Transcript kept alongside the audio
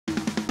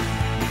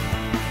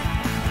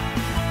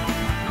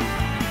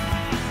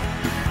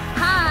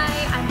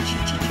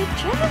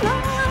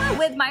Ch-Ch-Chayla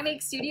with My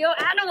Make Studio,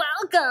 and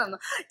welcome!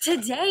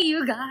 Today,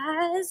 you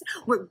guys,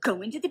 we're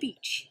going to the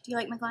beach. Do you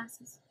like my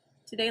glasses?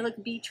 Do they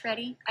look beach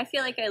ready? I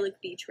feel like I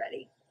look beach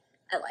ready.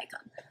 I like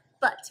them.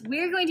 But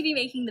we're going to be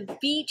making the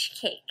beach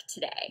cake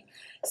today.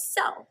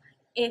 So,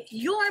 if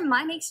your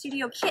My Make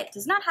Studio kit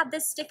does not have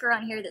this sticker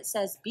on here that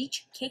says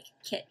Beach Cake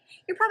Kit,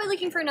 you're probably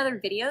looking for another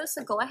video,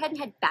 so go ahead and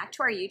head back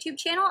to our YouTube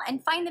channel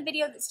and find the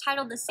video that's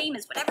titled the same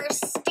as whatever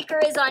sticker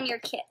is on your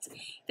kit.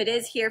 If it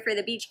is here for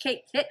the Beach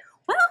Cake Kit,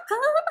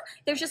 welcome!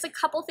 There's just a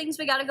couple things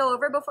we gotta go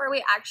over before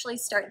we actually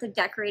start the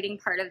decorating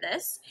part of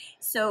this.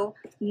 So,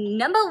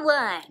 number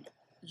one,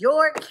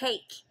 your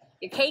cake.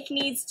 Your cake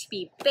needs to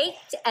be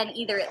baked and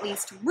either at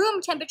least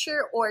room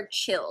temperature or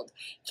chilled.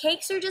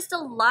 Cakes are just a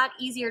lot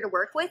easier to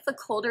work with the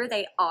colder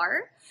they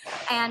are.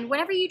 And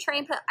whenever you try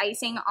and put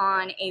icing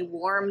on a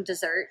warm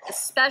dessert,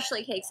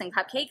 especially cakes and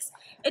cupcakes,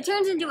 it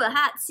turns into a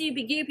hot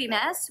soupy goopy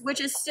mess,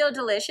 which is still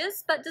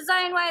delicious, but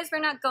design-wise, we're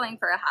not going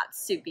for a hot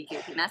soupy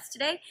goopy mess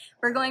today.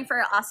 We're going for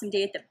an awesome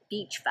day at the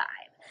beach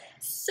vibe.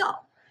 So,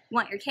 you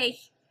want your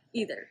cake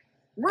either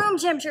room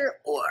temperature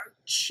or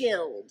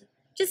chilled,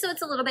 just so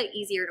it's a little bit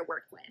easier to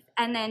work with.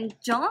 And then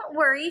don't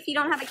worry if you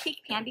don't have a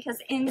cake pan, because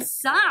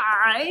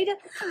inside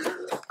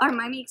our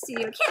My Make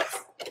Studio kits,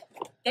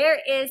 there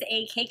is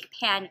a cake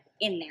pan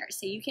in there.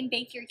 So you can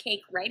bake your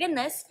cake right in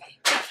this.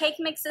 The cake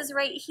mix is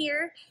right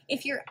here.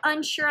 If you're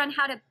unsure on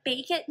how to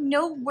bake it,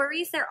 no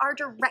worries. There are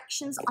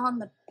directions on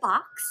the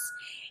box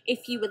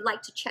if you would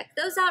like to check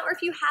those out, or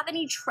if you have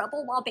any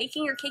trouble while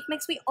baking your cake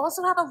mix, we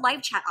also have a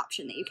live chat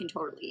option that you can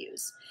totally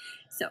use.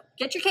 So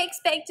get your cakes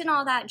baked and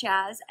all that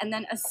jazz, and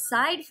then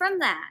aside from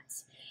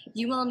that,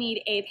 you will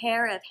need a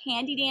pair of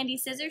handy dandy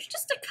scissors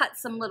just to cut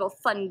some little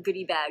fun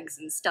goodie bags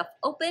and stuff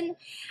open.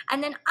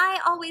 And then I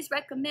always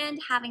recommend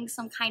having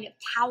some kind of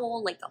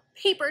towel, like a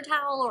paper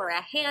towel or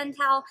a hand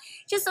towel,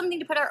 just something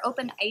to put our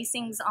open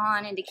icings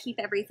on and to keep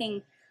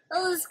everything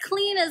as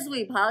clean as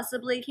we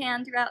possibly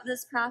can throughout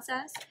this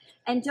process.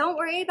 And don't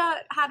worry about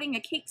having a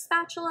cake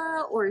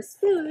spatula or a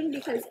spoon,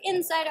 because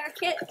inside our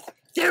kit,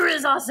 there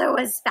is also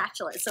a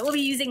spatula. So we'll be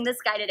using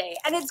this guy today,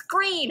 and it's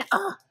green.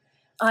 Oh,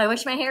 I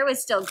wish my hair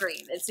was still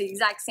green. It's the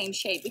exact same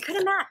shade. We could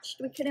have matched.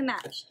 We could have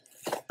matched.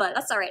 But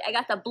that's all right. I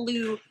got the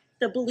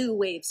blue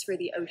waves for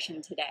the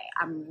ocean today.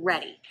 I'm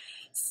ready.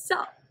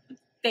 So,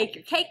 bake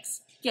your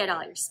cakes, get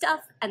all your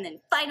stuff, and then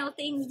final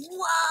thing,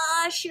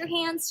 wash your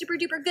hands super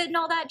duper good and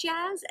all that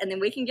jazz, and then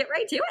we can get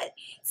right to it.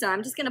 So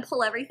I'm just gonna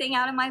pull everything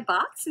out of my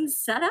box and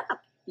set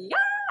up. Yeah!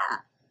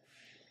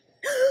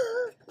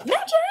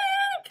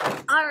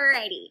 Magic!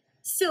 Alrighty,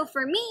 so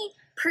for me,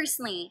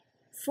 personally,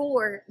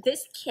 for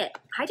this kit,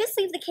 I just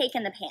leave the cake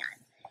in the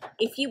pan.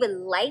 If you would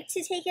like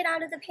to take it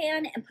out of the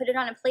pan and put it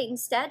on a plate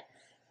instead,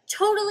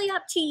 totally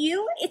up to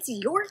you. It's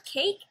your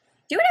cake.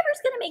 Do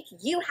whatever's gonna make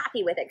you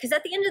happy with it, because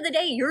at the end of the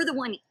day, you're the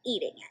one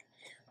eating it.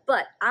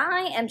 But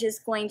I am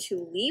just going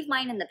to leave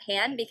mine in the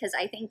pan because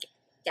I think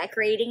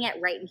decorating it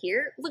right in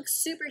here looks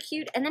super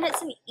cute, and then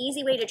it's an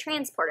easy way to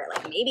transport it.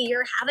 Like maybe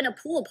you're having a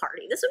pool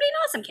party. This would be an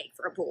awesome cake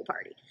for a pool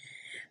party.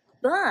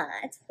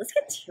 But let's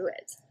get to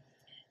it.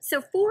 So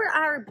for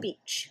our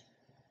beach,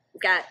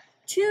 we've got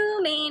two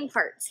main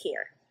parts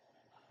here.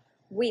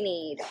 We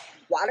need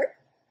water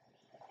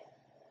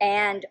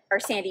and our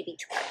sandy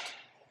beach part.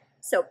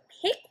 So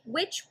pick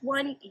which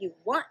one you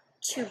want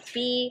to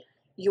be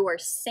your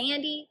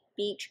sandy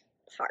beach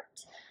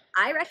part.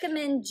 I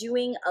recommend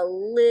doing a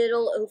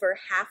little over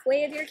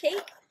halfway of your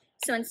cake.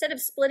 So instead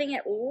of splitting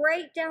it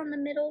right down the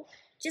middle,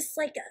 just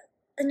like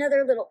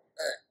another little,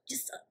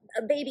 just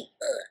a baby,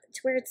 to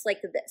where it's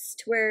like this,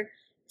 to where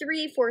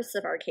 3/4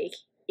 of our cake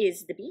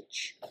is the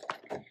beach.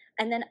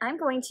 And then I'm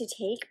going to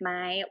take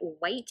my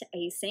white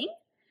icing,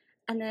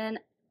 and then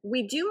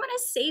we do want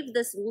to save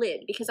this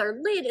lid because our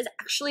lid is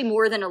actually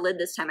more than a lid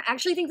this time. I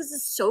actually think this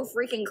is so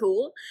freaking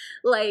cool.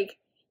 Like,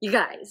 you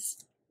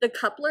guys, the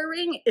coupler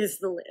ring is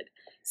the lid.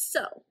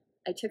 So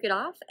I took it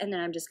off, and then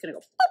I'm just gonna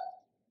go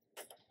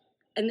pop.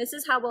 And this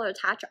is how we'll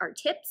attach our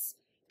tips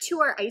to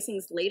our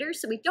icings later.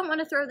 So we don't want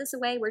to throw this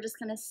away. We're just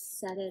gonna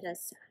set it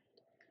aside.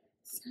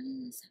 Set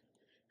it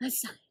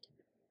aside.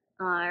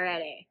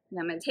 Alrighty.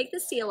 Now I'm gonna take the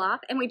seal off,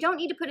 and we don't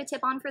need to put a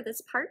tip on for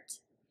this part,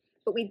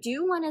 but we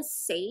do want to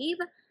save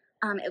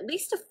at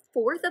least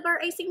 1/4 of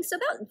our icing, so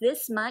about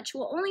this much.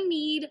 We'll only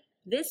need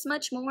this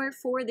much more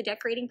for the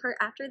decorating part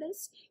after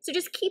this. So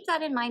just keep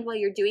that in mind while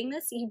you're doing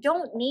this. You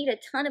don't need a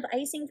ton of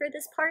icing for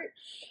this part.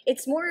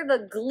 It's more of a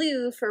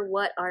glue for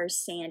what our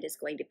sand is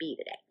going to be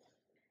today.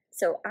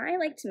 So I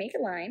like to make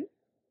a line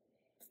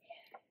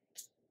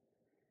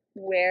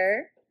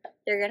where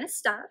they're gonna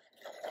stop.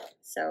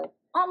 So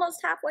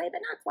almost halfway,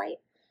 but not quite.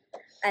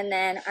 And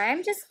then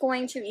I'm just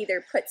going to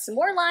either put some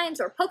more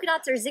lines or polka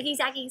dots or ziggy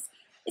zaggies.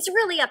 It's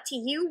really up to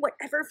you,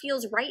 whatever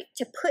feels right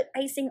to put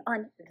icing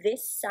on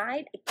this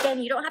side.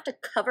 Again, you don't have to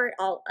cover it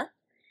all up.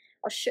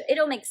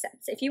 It'll make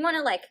sense. If you want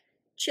to like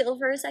chill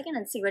for a second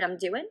and see what I'm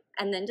doing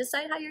and then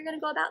decide how you're going to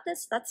go about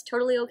this, that's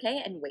totally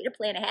okay, and way to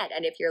plan ahead.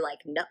 And if you're like,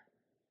 no,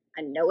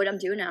 I know what I'm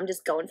doing and I'm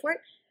just going for it,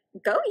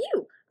 go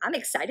you. I'm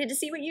excited to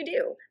see what you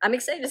do. I'm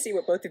excited to see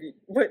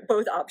what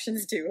both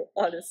options do,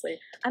 honestly.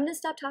 I'm gonna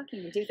stop talking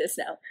and do this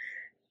now.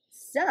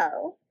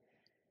 So,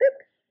 boop,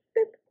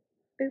 boop,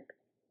 boop,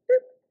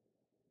 boop.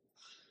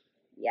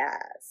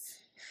 Yes.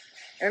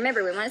 And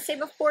remember, we want to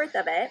save a fourth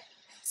of it.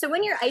 So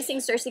when your icing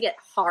starts to get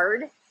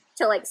hard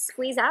to like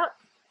squeeze out,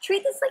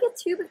 treat this like a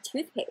tube of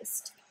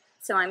toothpaste.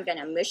 So I'm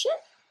gonna mush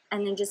it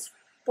and then just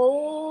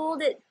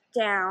fold it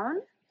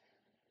down.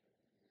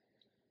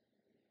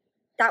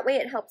 That way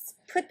it helps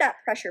put that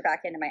pressure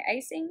back into my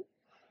icing.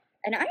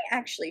 And I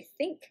actually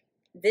think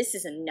this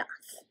is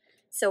enough.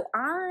 So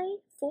I,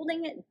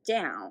 folding it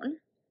down,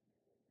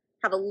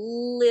 have a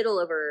little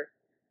over,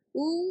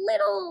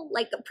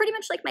 like pretty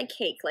much like my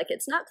cake. Like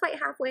it's not quite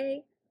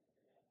halfway,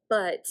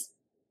 but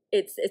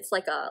it's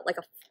like a,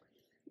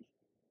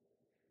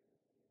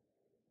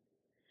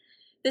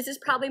 this is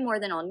probably more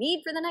than I'll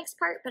need for the next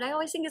part, but I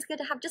always think it's good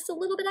to have just a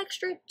little bit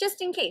extra,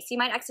 just in case. You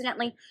might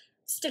accidentally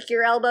stick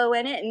your elbow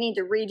in it and need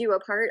to redo a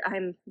part.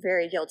 I'm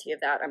very guilty of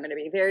that. I'm gonna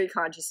be very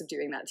conscious of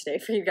doing that today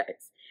for you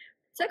guys.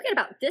 So I've got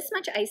about this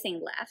much icing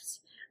left.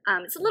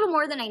 It's a little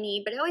more than I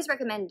need, but I always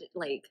recommend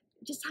like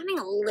just having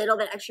a little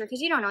bit extra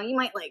because you don't know, you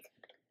might like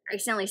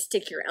accidentally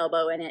stick your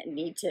elbow in it and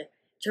need to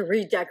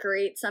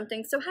redecorate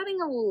something. So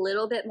having a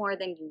little bit more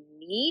than you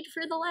need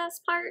for the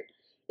last part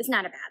is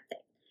not a bad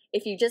thing.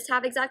 If you just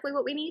have exactly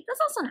what we need,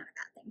 that's also not a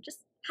bad thing. Just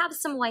have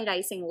some white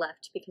icing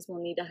left because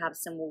we'll need to have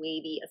some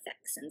wavy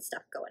effects and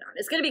stuff going on.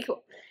 It's gonna be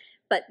cool.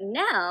 But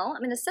now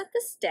I'm gonna set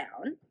this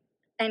down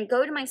and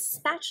go to my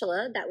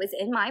spatula that was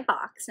in my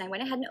box, and I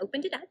went ahead and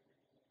opened it up.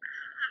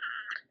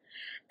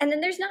 And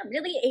then there's not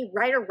really a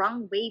right or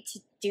wrong way to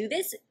do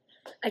this.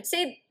 I'd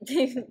say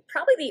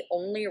probably the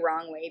only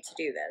wrong way to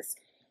do this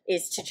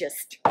is to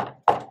just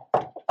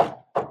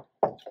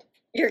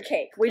your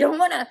cake. We don't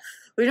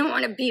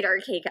wanna beat our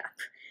cake up.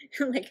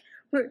 Like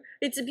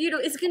it's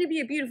gonna be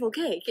a beautiful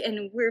cake,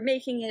 and we're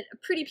making it a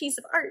pretty piece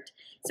of art.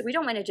 So we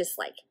don't wanna just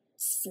like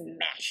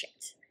smash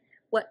it.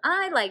 What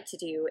I like to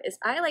do is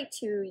I like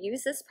to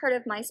use this part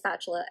of my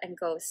spatula and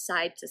go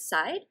side to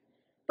side.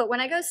 But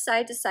when I go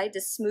side to side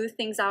to smooth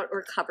things out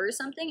or cover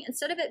something,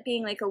 instead of it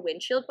being like a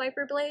windshield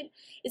wiper blade,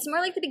 it's more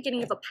like the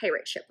beginning of a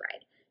pirate ship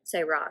ride. So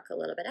I rock a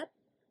little bit up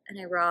and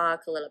I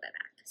rock a little bit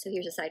back. So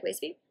here's a sideways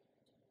view.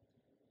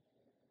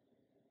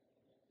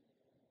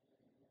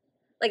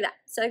 Like that.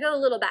 So I go a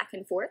little back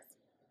and forth,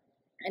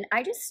 and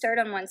I just start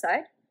on one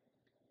side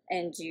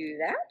and do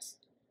that.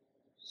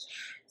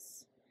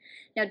 Yes.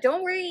 Now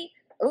don't worry.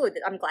 Oh,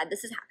 I'm glad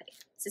this is happening.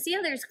 So see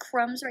how there's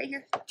crumbs right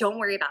here? Don't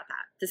worry about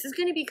that. This is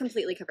going to be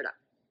completely covered up.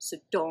 So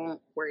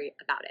don't worry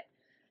about it.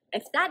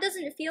 If that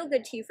doesn't feel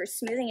good to you for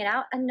smoothing it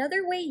out,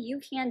 another way you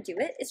can do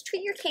it is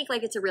treat your cake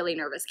like it's a really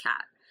nervous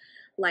cat.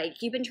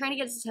 Like you've been trying to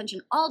get its attention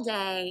all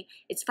day.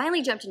 It's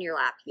finally jumped in your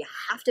lap. You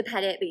have to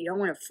pet it, but you don't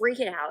want to freak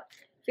it out.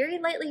 Very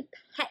lightly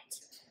pet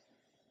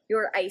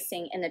your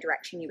icing in the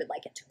direction you would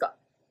like it to go.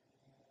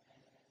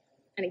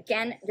 And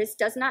again, this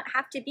does not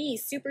have to be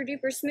super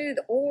duper smooth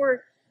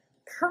or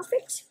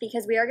perfect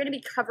because we are going to be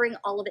covering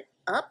all of it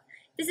up.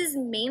 This is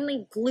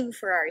mainly glue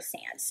for our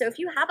sand. So if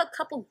you have a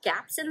couple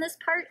gaps in this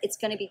part, it's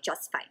going to be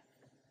just fine.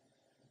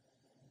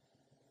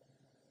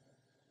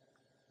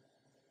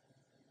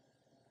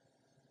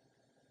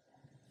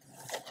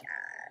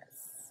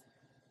 Yes.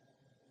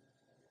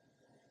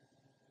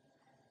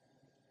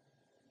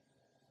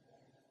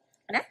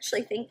 And I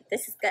actually think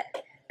this is good.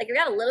 Like we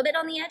got a little bit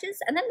on the edges,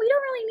 and then we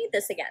don't really need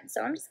this again.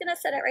 So I'm just going to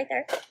set it right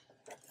there.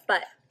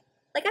 But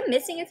like I'm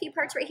missing a few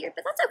parts right here,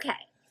 but that's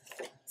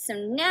okay. So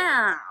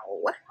now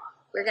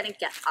we're gonna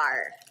get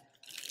our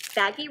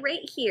baggie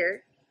right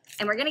here,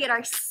 and we're gonna get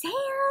our sand.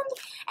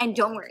 And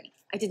don't worry,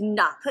 I did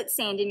not put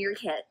sand in your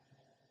kit.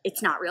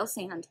 It's not real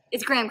sand.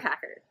 It's graham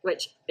cracker,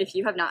 which if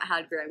you have not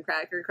had graham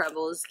cracker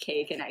crumbles,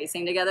 cake, and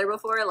icing together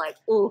before, like,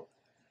 ooh,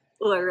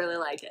 I really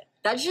like it.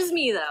 That's just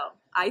me though.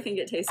 I think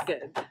it tastes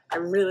good. I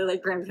really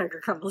like graham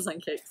cracker crumbles on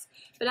cakes.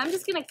 But I'm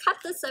just gonna cut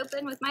this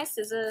open with my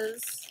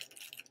scissors.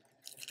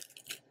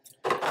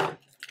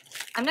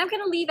 I'm not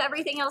going to leave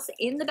everything else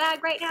in the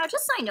bag right now,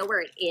 just so I know where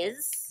it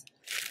is.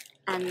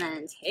 And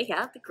then take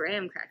out the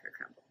graham cracker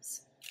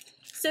crumbles.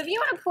 So if you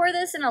want to pour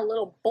this in a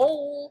little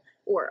bowl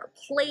or a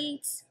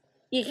plate,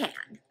 you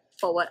can.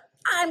 But what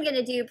I'm going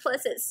to do,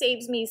 plus it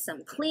saves me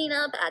some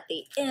cleanup at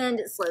the end,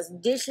 it's less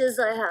dishes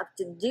I have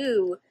to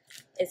do,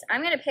 is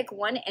I'm going to pick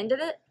one end of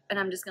it, and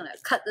I'm just going to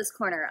cut this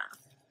corner off.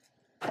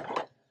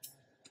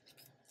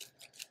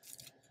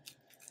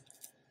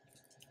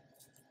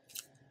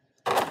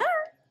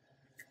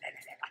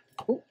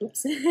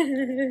 Oops.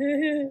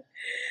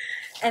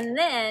 And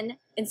then,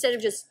 instead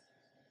of just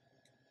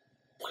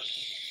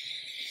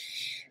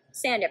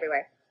sand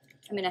everywhere,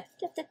 I'm gonna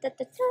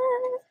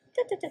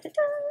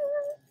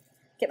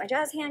get my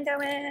jazz hand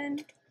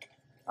going.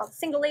 All the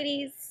single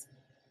ladies.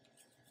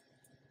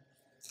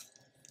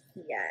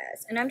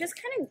 Yes, and I'm just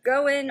kind of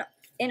going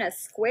in a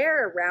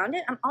square around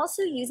it. I'm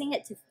also using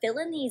it to fill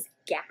in these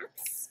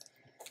gaps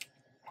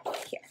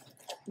here,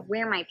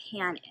 where my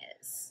pan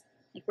is.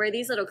 Like where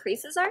these little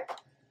creases are.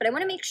 But I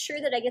want to make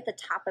sure that I get the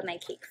top of my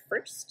cake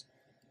first.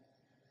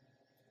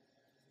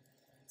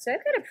 So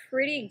I've got a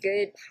pretty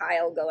good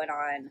pile going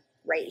on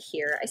right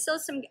here. I still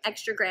have some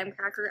extra graham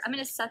cracker. I'm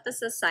gonna set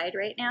this aside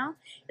right now.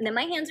 And then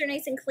my hands are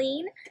nice and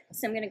clean.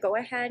 So I'm gonna go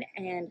ahead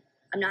and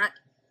I'm not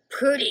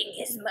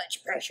putting as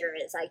much pressure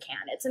as I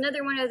can. It's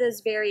another one of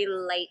those very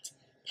light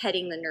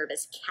petting the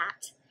nervous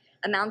cat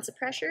amounts of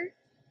pressure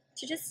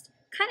to just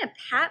kind of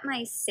pat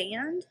my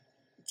sand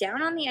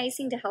down on the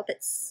icing to help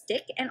it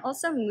stick and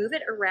also move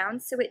it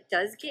around so it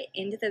does get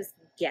into those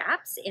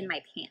gaps in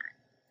my pan.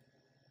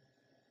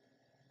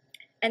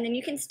 And then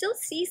you can still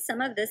see some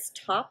of this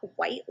top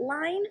white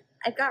line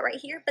I've got right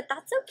here, but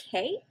that's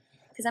okay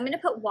because I'm gonna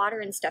put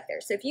water and stuff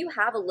there. So if you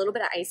have a little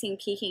bit of icing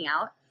peeking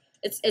out,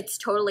 it's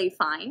totally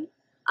fine.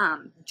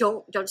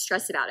 Don't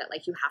stress about it.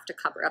 Like you have to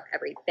cover up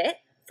every bit.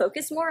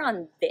 Focus more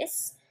on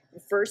this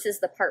versus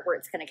the part where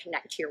it's gonna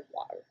connect to your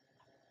water.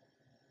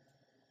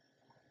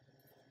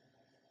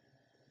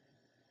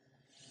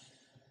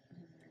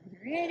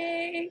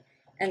 Alrighty.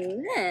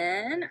 And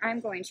then I'm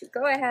going to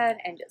go ahead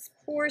and just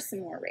pour some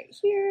more right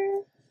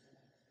here,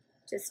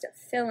 just to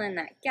fill in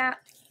that gap.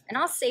 And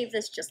I'll save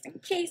this just in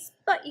case,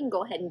 but you can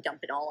go ahead and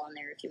dump it all on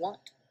there if you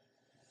want.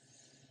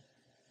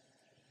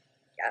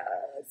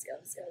 Yes,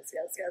 yes, yes,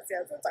 yes, yes,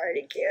 yes, it's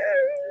already cute.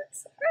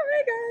 Oh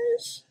my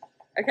gosh.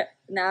 Okay,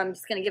 now I'm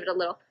just gonna give it a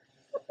little,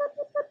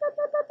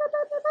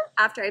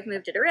 after I've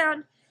moved it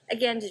around,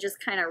 again, to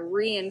just kind of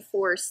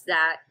reinforce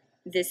that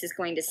this is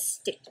going to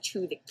stick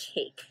to the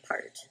cake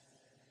part.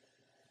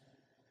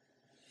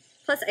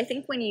 Plus, I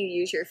think when you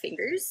use your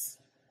fingers,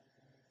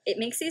 it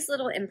makes these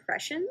little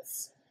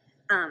impressions,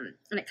 and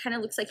it kind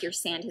of looks like your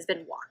sand has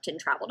been walked and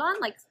traveled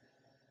on, like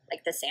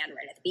the sand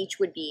right at the beach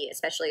would be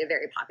especially a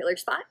very popular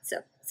spot. So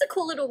it's a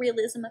cool little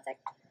realism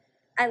effect.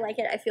 I like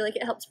it. I feel like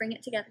it helps bring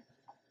it together.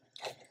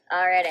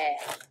 Alrighty,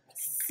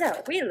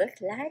 so we look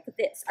like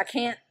this. I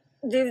can't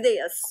do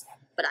this,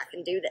 but I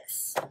can do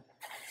this.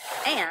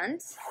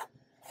 And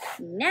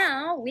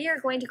now we are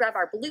going to grab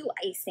our blue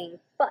icing,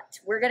 but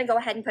we're going to go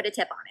ahead and put a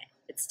tip on it.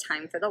 It's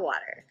time for the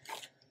water.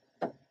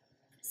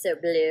 So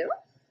blue,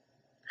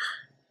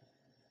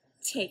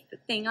 take the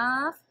thing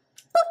off,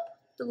 boop,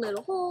 the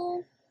little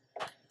hole,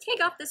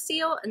 take off the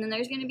seal, and then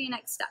there's going to be a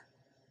next step.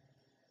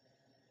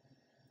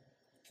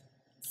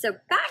 So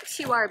back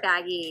to our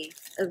baggie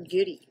of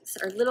goodies,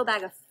 our little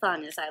bag of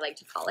fun, as I like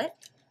to call it.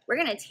 We're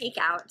going to take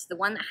out the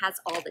one that has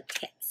all the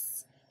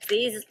tips.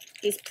 These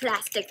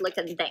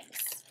plastic-looking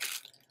things.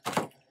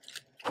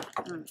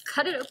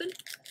 Cut it open.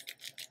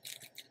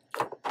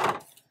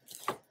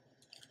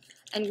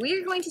 And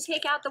we're going to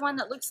take out the one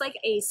that looks like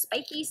a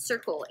spiky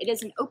circle. It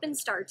is an open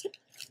star tip.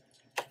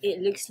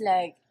 It looks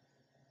like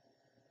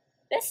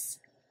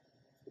this.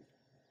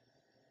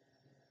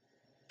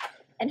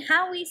 And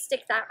how we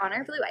stick that on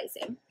our blue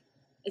icing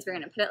is we're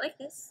going to put it like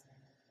this.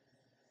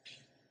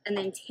 And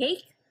then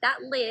take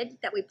that lid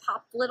that we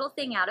popped the little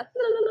thing out of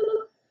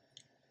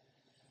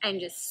and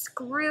just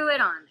screw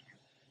it on there.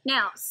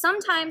 Now,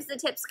 sometimes the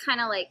tips kind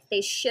of like,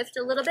 they shift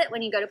a little bit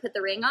when you go to put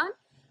the ring on.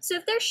 So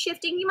if they're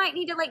shifting, you might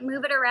need to like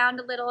move it around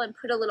a little and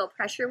put a little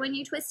pressure when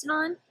you twist it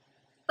on.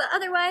 But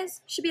otherwise,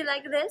 it should be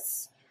like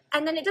this.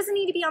 And then it doesn't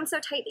need to be on so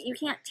tight that you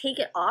can't take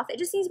it off. It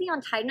just needs to be on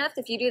tight enough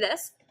that if you do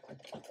this,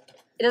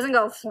 it doesn't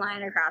go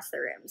flying across the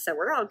room. So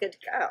we're all good to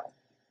go.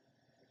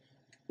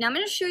 Now I'm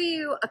going to show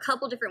you a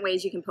couple different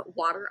ways you can put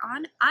water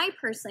on. I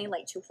personally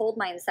like to hold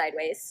mine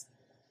sideways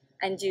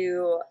and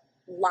do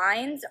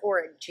lines or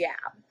a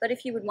jab. But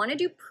if you would want to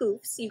do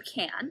poofs, you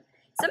can.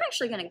 So I'm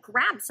actually going to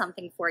grab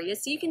something for you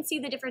so you can see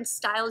the different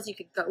styles you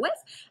could go with.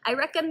 I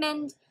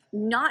recommend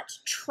not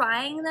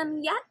trying them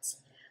yet.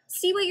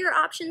 See what your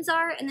options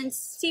are and then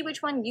see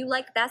which one you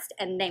like best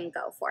and then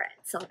go for it.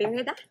 So I'll be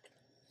right back.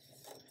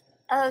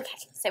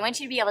 Okay, so I want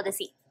you to be able to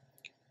see.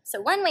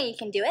 So one way you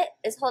can do it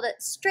is hold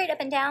it straight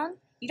up and down.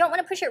 You don't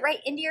want to push it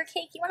right into your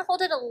cake. You want to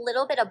hold it a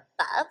little bit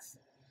above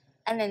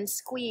and then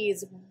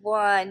squeeze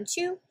 1,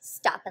 2,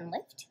 stop and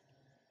lift.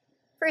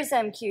 For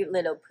some cute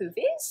little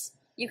poofies.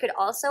 You could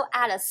also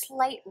add a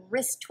slight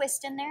wrist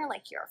twist in there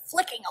like you're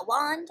flicking a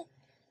wand.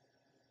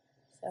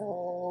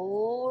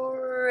 So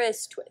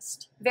wrist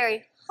twist.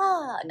 Very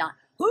not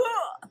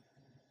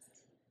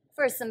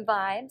for some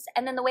vibes.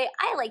 And then the way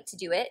I like to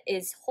do it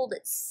is hold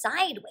it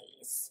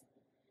sideways.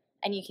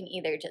 And you can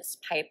either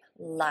just pipe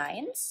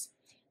lines.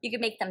 You can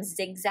make them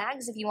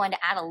zigzags if you want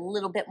to add a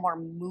little bit more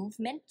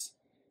movement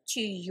to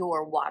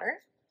your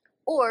water.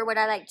 Or what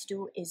I like to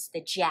do is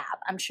the jab.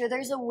 I'm sure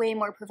there's a way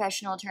more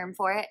professional term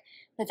for it,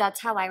 but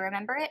that's how I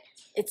remember it.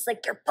 It's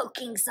like you're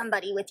poking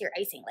somebody with your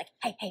icing, like,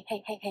 hey, hey,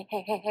 hey, hey, hey,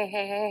 hey, hey, hey,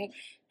 hey, hey,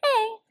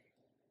 hey.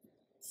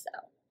 So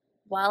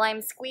while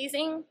I'm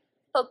squeezing,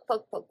 poke,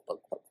 poke, poke,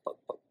 poke, poke, poke,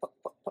 poke, poke,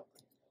 poke, poke.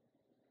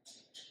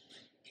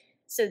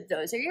 So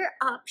those are your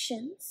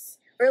options,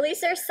 or at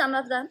least there's some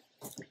of them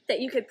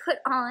that you could put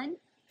on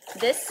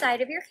this side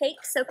of your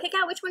cake. So pick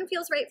out which one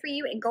feels right for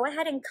you and go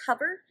ahead and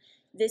cover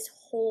this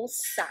whole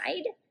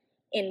side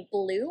in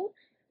blue,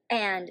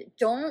 and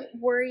don't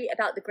worry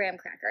about the graham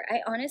cracker.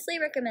 I honestly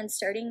recommend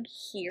starting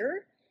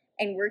here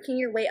and working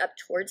your way up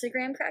towards the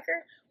graham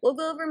cracker. We'll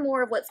go over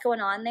more of what's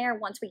going on there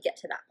once we get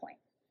to that point.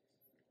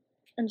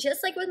 And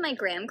just like with my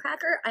graham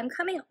cracker, I'm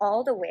coming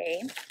all the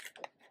way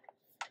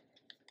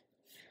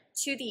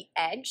to the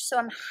edge, so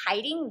I'm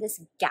hiding this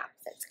gap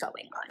that's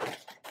going on.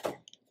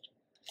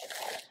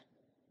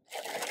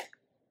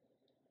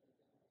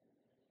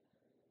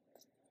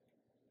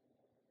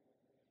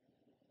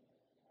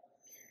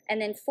 And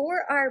then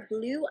for our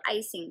blue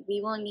icing,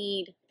 we will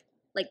need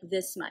like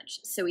this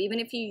much. So even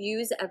if you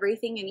use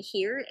everything in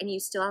here and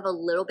you still have a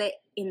little bit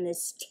in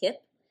this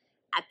tip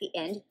at the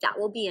end, that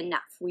will be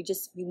enough. We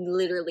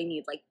literally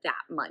need like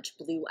that much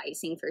blue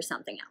icing for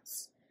something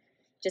else.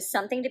 Just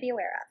something to be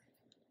aware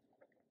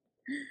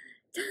of.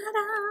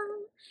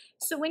 Ta-da!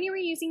 So when you were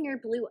using your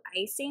blue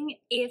icing,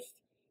 if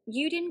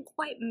you didn't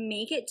quite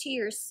make it to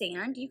your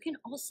sand, you can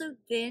also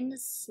then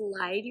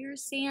slide your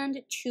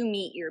sand to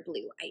meet your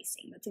blue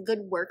icing. That's a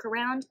good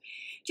workaround,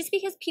 just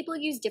because people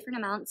use different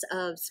amounts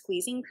of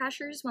squeezing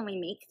pressures when we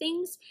make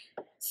things.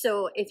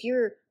 So if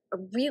you're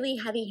really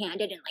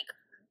heavy-handed and like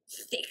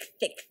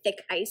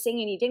thick icing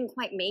and you didn't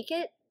quite make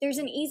it, there's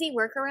an easy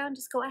workaround.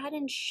 Just go ahead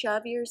and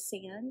shove your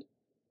sand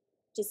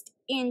just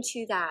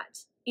into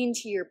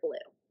your blue.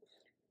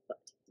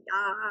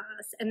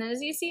 Yes. And then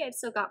as you see, I've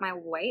still got my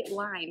white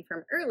line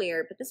from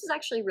earlier, but this is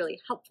actually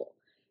really helpful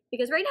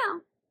because right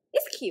now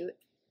it's cute,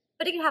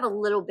 but it can have a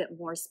little bit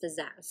more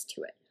pizzazz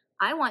to it.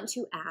 I want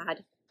to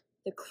add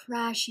the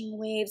crashing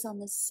waves on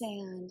the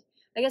sand.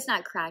 I guess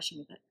not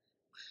crashing, but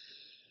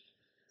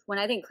when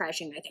I think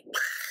crashing, I think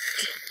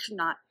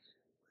not,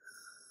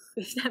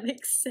 if that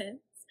makes sense.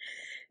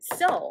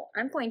 So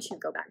I'm going to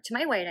go back to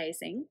my white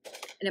icing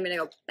and I'm going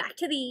to go back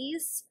to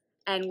these.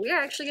 And we're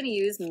actually going to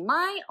use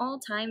my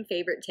all-time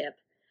favorite tip,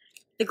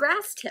 the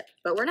grass tip.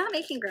 But we're not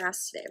making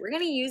grass today. We're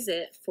going to use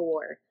it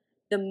for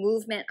the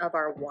movement of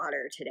our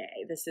water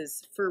today. This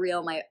is, for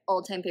real, my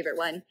all-time favorite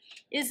one.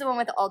 It is the one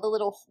with all the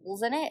little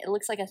holes in it. It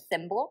looks like a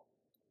thimble.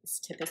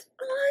 This tip is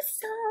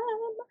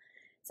awesome.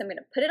 So I'm going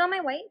to put it on my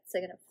white. So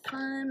I'm going to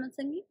find my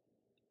thingy.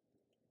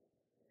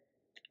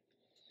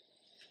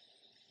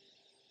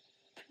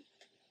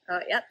 Oh,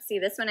 yep. See,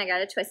 this one I got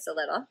to twist a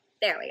little.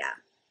 There we go.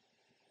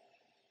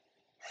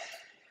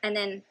 And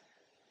then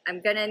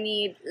I'm gonna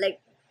need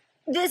like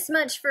this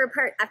much for a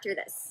part after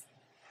this.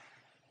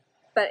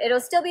 But it'll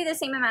still be the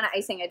same amount of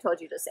icing I told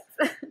you to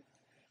save.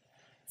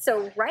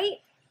 So right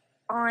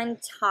on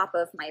top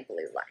of my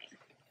blue line,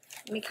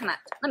 let me come at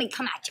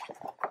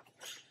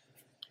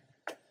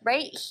you.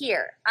 Right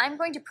here, I'm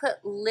going to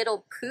put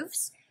little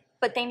poofs,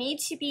 but they need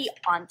to be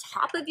on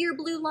top of your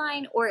blue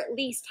line or at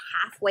least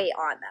halfway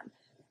on them.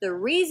 The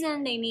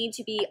reason they need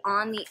to be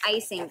on the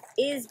icing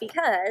is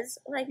because,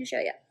 well, I can show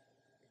you.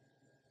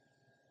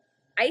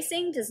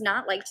 Icing does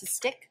not like to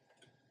stick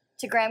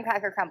to graham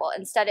cracker crumble.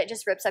 Instead, it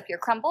just rips up your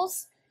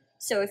crumbles.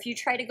 So if you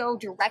try to go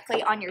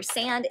directly on your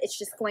sand, it's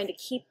just going to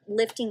keep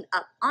lifting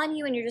up on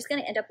you and you're just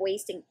going to end up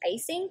wasting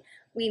icing.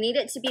 We need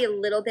it to be a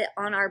little bit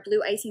on our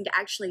blue icing to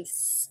actually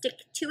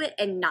stick to it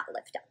and not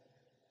lift up.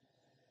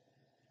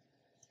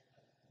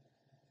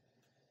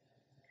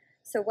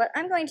 So what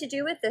I'm going to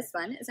do with this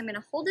one is I'm going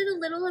to hold it a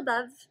little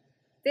above,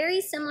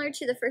 very similar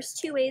to the first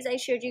two ways I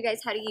showed you guys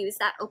how to use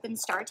that open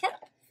star tip.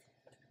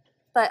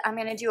 But I'm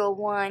going to do a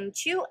 1,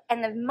 2,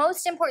 and the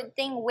most important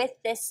thing with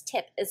this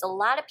tip is a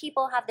lot of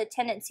people have the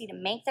tendency to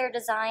make their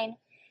design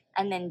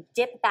and then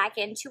dip back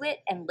into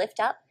it and lift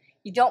up.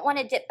 You don't want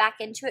to dip back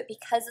into it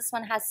because this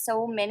one has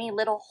so many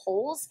little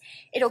holes.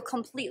 It'll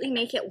completely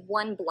make it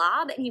one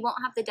blob and you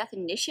won't have the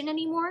definition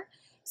anymore.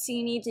 So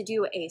you need to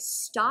do a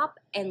stop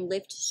and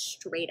lift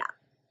straight up.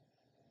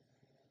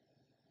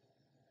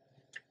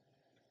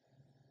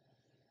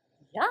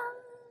 Yeah.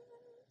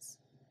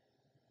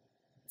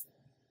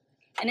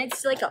 And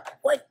it's like a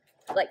what,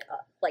 like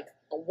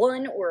a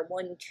 1 or a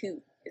 1,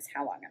 2 is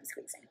how long I'm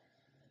squeezing.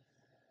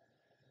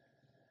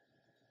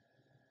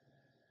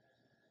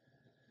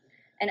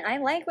 And I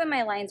like when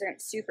my lines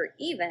aren't super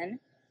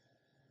even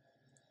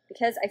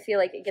because I feel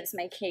like it gives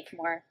my cake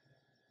more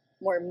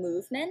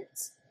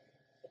movement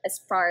as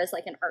far as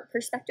like an art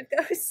perspective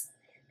goes.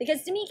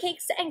 Because to me,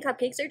 cakes and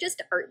cupcakes are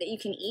just art that you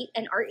can eat,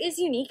 and art is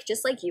unique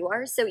just like you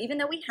are. So even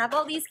though we have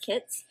all these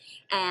kits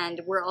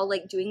and we're all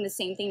like doing the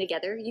same thing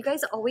together, you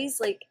guys always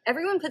like,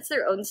 everyone puts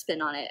their own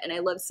spin on it, and I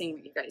love seeing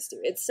what you guys do.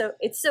 It's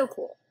so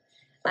cool.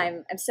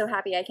 I'm so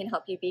happy I can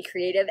help you be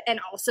creative and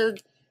also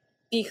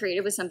be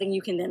creative with something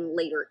you can then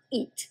later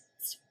eat.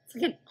 It's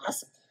freaking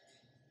awesome.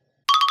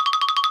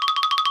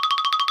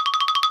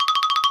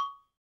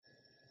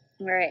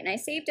 All right, and I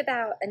saved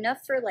about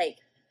enough for like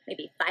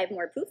maybe 5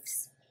 more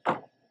poofs,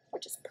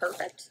 which is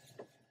perfect.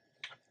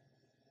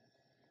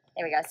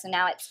 There we go. So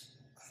now it's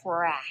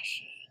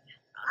crashing.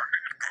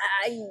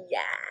 Ah,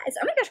 yes.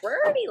 Oh my gosh, we're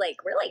like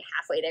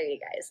halfway there, you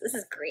guys. This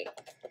is great.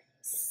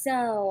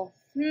 So,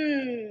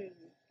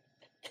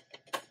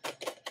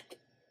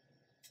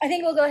 I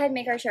think we'll go ahead and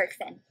make our shark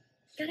fin.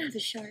 Gotta have a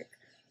shark.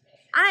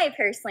 I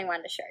personally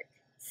want a shark.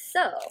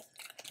 So,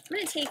 I'm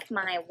gonna take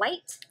my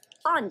white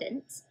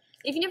fondant.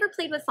 If you never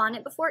played with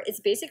fondant before, it's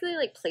basically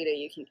like Play-Doh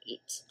you can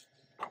eat.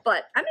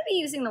 But I'm going to be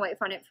using the white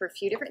fondant for a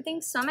few different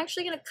things, so I'm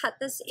actually going to cut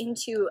this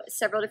into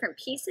several different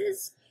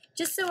pieces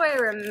just so I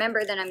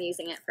remember that I'm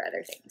using it for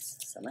other things.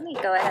 So let me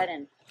go ahead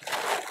and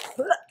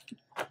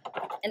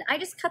I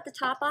just cut the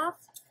top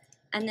off,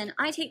 and then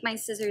I take my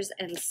scissors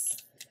and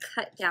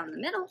cut down the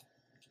middle.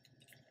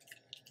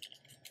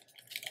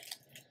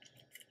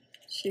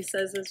 She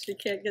says that she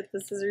can't get the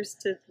scissors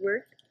to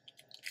work.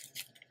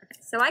 Okay,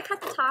 so I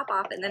cut the top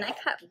off, and then I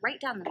cut right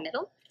down the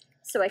middle,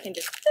 so I can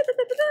just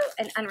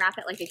and unwrap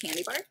it like a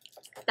candy bar.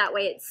 That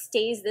way it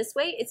stays this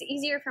way. It's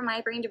easier for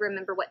my brain to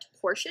remember what to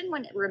portion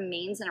when it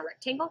remains in a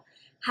rectangle.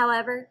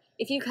 However,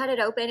 if you cut it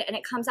open and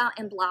it comes out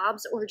in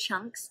blobs or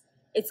chunks,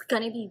 it's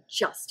gonna be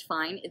just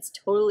fine. It's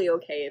totally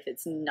okay if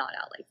it's not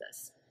out like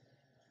this.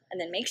 And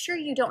then make sure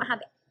you don't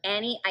have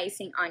any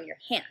icing on your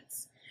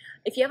hands.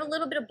 If you have a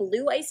little bit of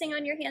blue icing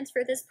on your hands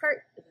for this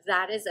part,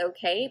 that is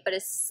okay, but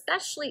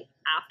especially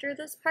after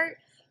this part,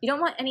 you don't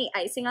want any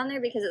icing on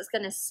there because it's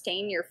gonna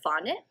stain your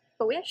fondant,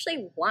 but we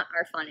actually want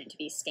our fondant to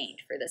be stained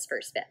for this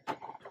first bit.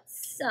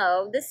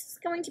 So this is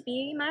going to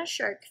be my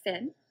shark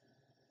fin.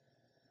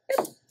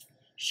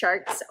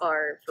 Sharks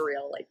are, for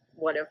real, like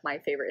one of my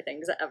favorite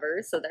things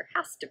ever, so there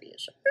has to be a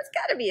shark. There's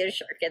gotta be a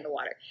shark in the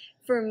water.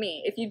 For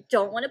me, if you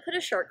don't wanna put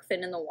a shark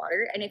fin in the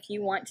water, and if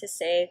you want to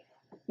say,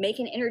 make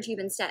an inner tube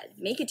instead,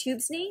 make a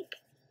tube snake,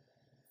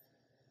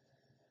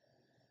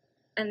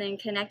 and then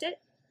connect it,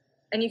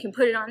 and you can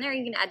put it on there,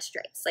 you can add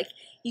stripes. Like,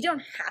 you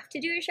don't have to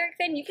do a shark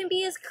fin. You can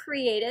be as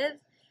creative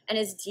and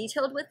as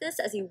detailed with this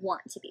as you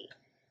want to be.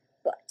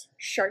 But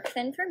shark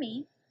fin for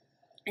me.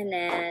 And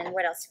then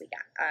what else we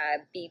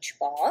got? Beach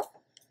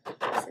ball.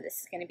 So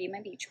this is gonna be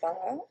my beach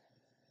ball.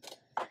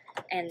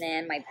 And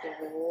then my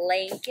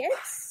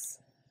blankets.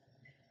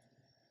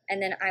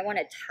 And then I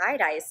wanna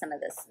tie-dye some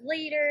of this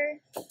later.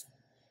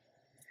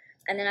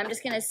 And then I'm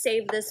just gonna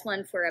save this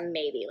one for a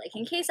maybe. Like,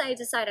 in case I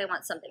decide I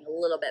want something a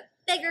little bit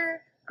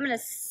bigger, I'm gonna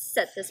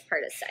set this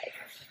part aside.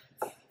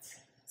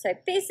 So I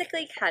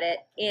basically cut it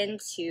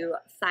into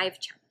 5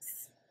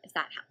 chunks, if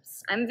that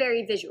helps. I'm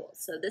very visual,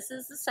 so this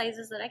is the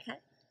sizes that I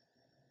cut.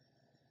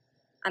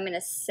 I'm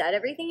gonna set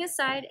everything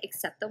aside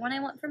except the one I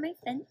want for my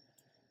fin.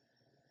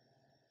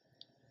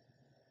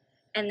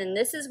 And then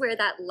this is where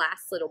that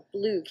last little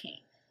blue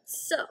came.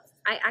 So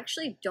I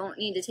actually don't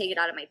need to take it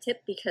out of my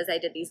tip because I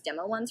did these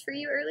demo ones for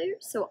you earlier.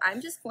 So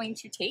I'm just going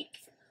to take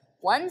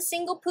one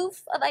single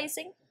poof of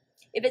icing.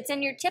 If it's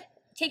in your tip,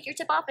 take your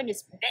tip off and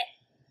just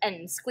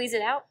and squeeze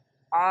it out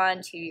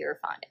onto your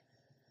fondant.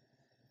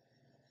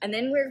 And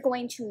then we're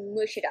going to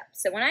mush it up.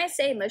 So when I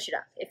say mush it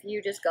up, if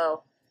you just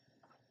go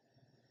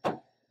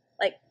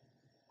like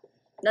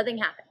nothing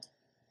happened,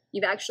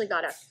 you've actually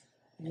got to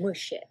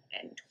mush it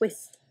and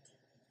twist it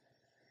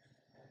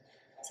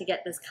to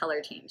get this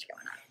color change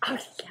going on. Oh,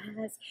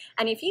 yes.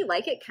 And if you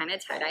like it kind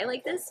of tie-dye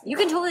like this, you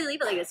can totally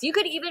leave it like this. You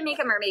could even make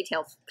a mermaid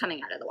tail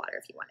coming out of the water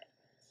if you wanted.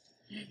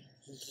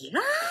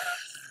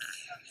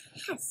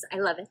 Yes, I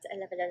love it. I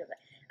love it. I love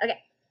it. Okay,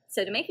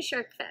 so to make a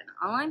shark fin,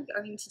 all I'm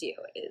going to do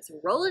is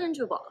roll it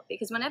into a ball,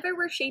 because whenever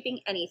we're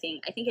shaping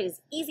anything, I think it is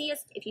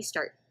easiest if you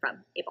start from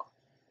a ball.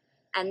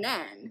 And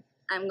then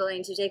I'm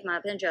going to take my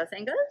pincher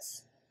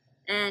fingers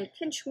and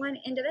pinch one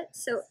end of it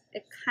so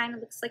it kind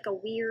of looks like a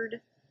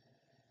weird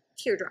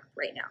teardrop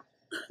right now.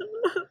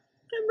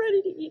 I'm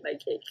ready to eat my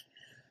cake.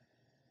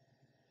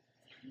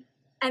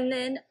 And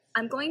then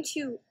I'm going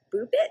to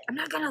boop it. I'm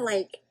not going to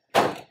like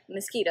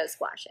mosquito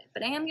squash it,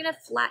 but I am going to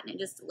flatten it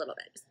just a little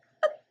bit. Just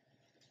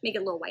make it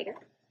a little whiter.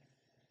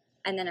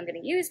 And then I'm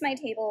going to use my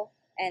table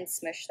and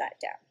smush that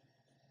down.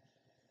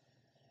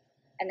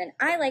 And then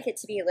I like it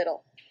to be a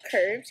little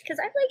curved because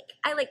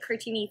I like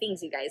cartoony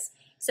things, you guys.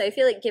 So I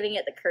feel like giving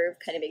it the curve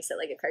kind of makes it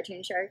like a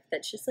cartoon shark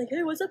that's just like,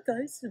 hey, what's up,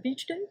 guys? It's a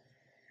beach day.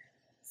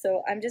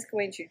 So I'm just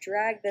going to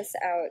drag this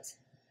out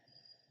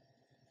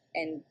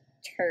and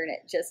turn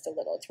it just a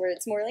little to where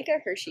it's more like a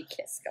Hershey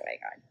kiss going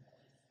on.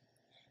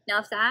 Now,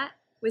 if that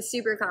was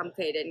super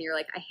complicated and you're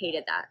like, I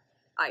hated that,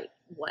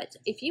 what?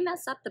 If you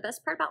mess up, the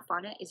best part about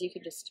fondant is you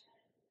can just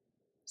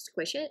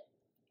squish it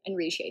and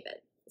reshape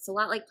it. It's a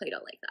lot like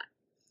Play-Doh like that.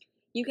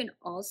 You can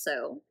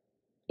also,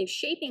 if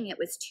shaping it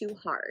was too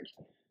hard,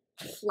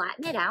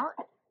 flatten it out,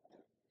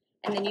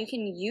 and then you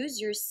can use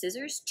your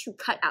scissors to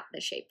cut out the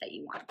shape that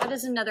you want. That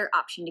is another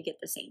option to get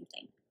the same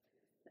thing.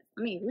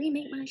 Let me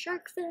remake my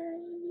shark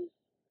fin.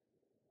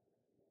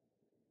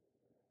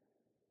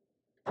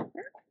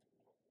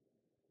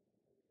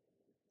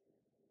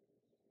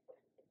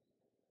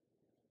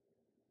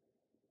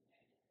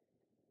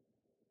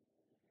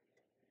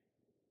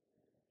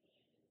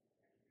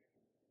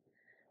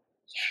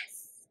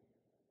 Yes.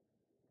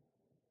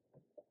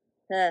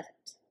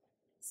 Perfect.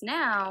 So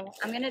now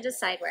I'm gonna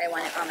decide where I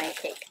want it on my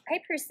cake.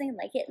 I personally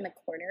like it in the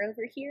corner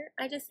over here.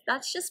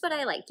 That's just what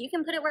I like. You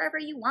can put it wherever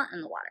you want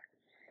in the water.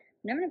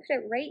 And I'm gonna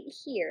put it right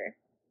here.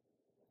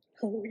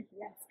 Oh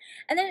yes.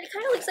 And then it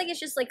kind of looks like it's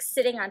just like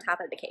sitting on top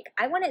of the cake.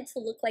 I want it to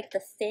look like the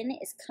fin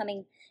is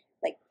coming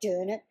like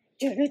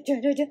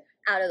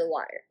out of the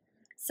water.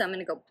 So I'm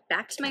gonna go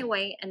back to my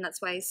white, and that's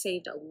why I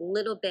saved a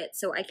little bit,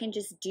 so I can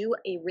just do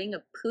a ring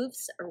of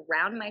poofs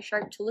around my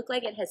shark to look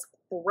like it has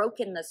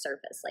broken the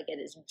surface, like it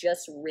has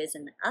just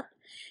risen up,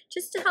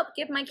 just to help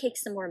give my cake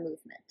some more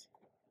movement.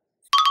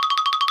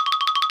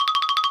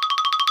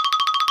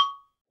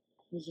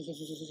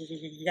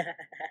 Yes.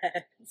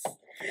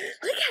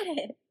 Look at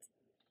it.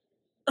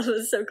 Oh,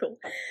 that's so cool.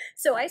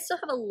 So I still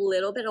have a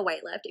little bit of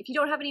white left. If you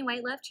don't have any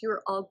white left,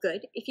 you're all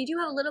good. If you do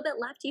have a little bit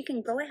left, you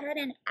can go ahead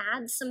and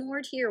add some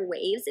more to your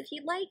waves if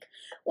you'd like,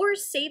 or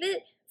save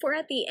it for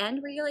at the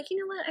end where you're like, you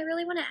know what, I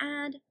really want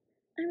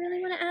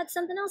to add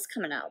something else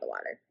coming out of the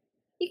water.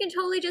 You can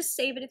totally just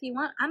save it if you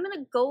want. I'm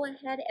gonna go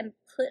ahead and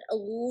put a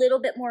little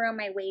bit more on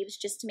my waves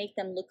just to make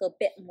them look a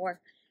bit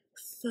more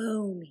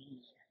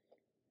foamy.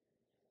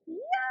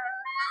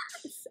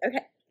 Yes!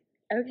 Okay.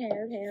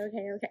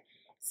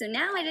 So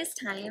now it is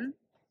time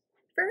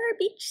for our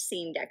beach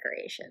scene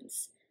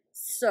decorations.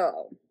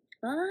 So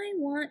I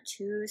want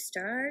to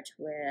start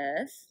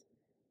with,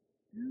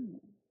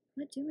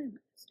 what do I want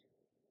to start?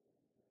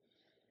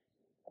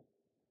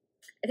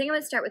 I think I'm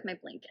going to start with my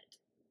blanket.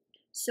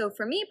 So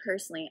for me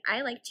personally,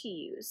 I like to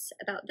use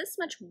about this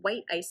much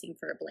white icing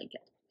for a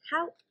blanket.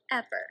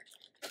 However,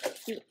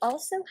 you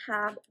also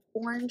have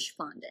orange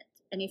fondant.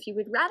 And if you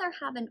would rather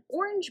have an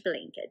orange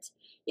blanket,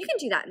 you can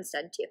do that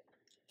instead too.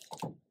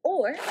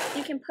 Or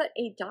you can put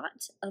a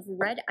dot of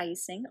red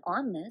icing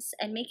on this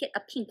and make it a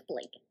pink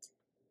blanket.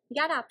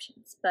 You got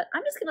options, but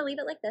I'm just gonna leave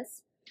it like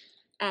this.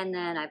 And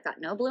then I've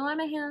got no blue on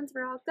my hands,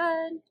 we're all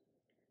good.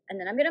 And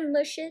then I'm gonna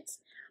mush it.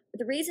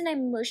 The reason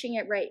I'm mushing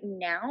it right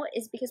now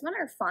is because when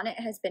our fondant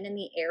has been in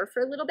the air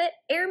for a little bit,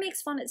 air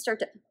makes fondant start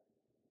to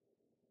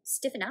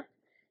stiffen up.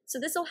 So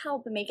this will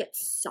help make it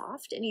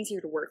soft and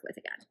easier to work with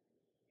again.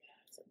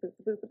 So boo,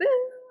 boo, boo,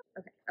 boo.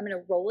 Okay, I'm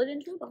gonna roll it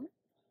into a ball.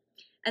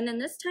 And then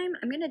this time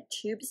I'm gonna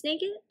tube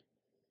snake it,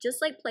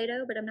 just like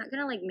Play-Doh, but I'm not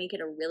gonna like make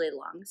it a really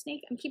long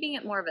snake. I'm keeping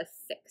it more of a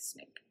thick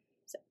snake.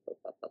 So,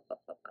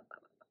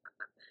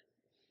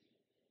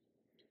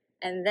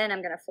 and then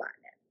I'm gonna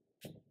flatten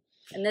it.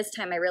 And this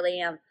time I really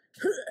am.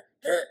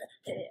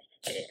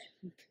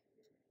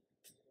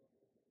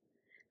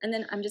 And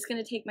then I'm just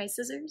gonna take my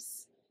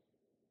scissors.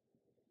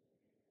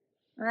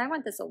 And I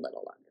want this a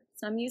little longer.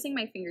 So I'm using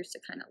my fingers to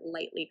kind of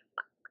lightly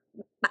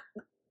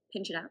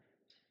pinch it out.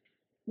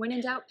 When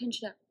in doubt,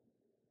 pinch it out.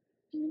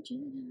 Pinch it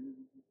out.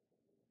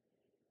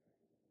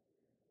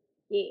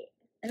 Yeah.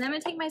 And then I'm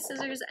going to take my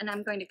scissors and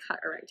I'm going to cut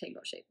a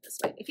rectangle shape this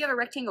way. If you have a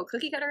rectangle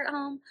cookie cutter at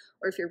home,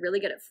 or if you're really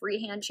good at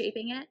freehand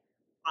shaping it,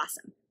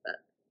 awesome. But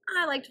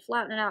I like to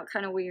flatten it out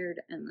kind of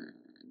weird and then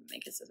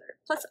make a scissor.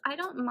 Plus, I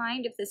don't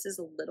mind if this is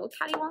a little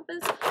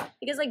cattywampus,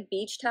 because like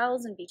beach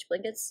towels and beach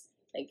blankets,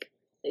 like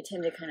they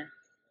tend to kind of,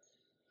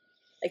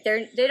 like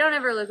they don't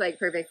ever look like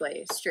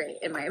perfectly straight,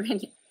 in my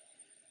opinion.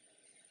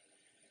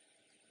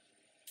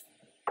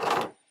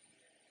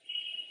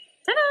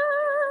 Ta-da!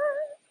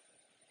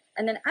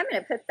 And then I'm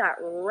going to put that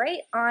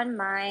right on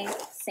my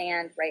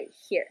sand right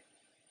here.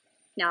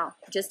 Now,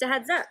 just a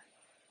heads up,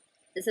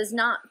 this is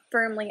not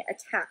firmly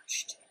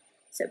attached.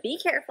 So be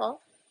careful.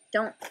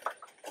 Don't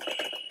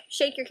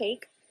shake your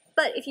cake.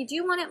 But if you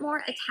do want it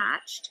more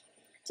attached,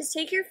 just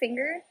take your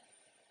finger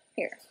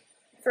here.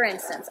 For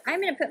instance,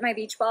 I'm going to put my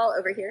beach ball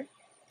over here.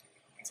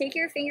 Take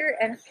your finger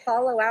and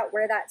hollow out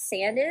where that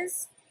sand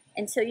is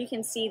until you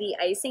can see the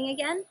icing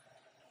again.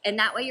 And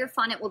that way your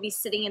fondant will be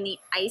sitting in the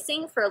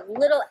icing for a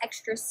little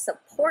extra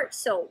support,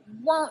 so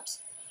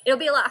it'll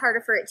be a lot harder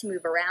for it to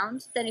move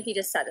around than if you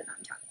just set it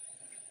on top.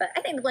 But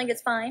I think the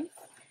blanket's fine.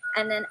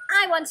 And then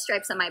I want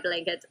stripes on my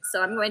blanket,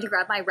 so I'm going to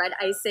grab my red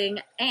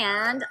icing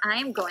and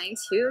I'm going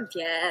to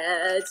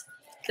get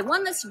the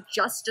one that's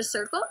just a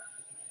circle.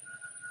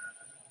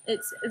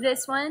 It's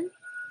this one,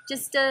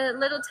 just a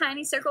little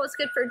tiny circle. It's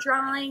good for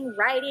drawing,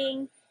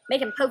 writing,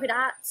 making polka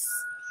dots.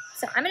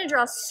 So I'm going to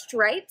draw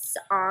stripes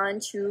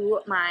onto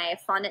my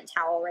fondant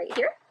towel right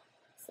here.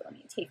 So let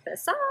me take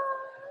this off.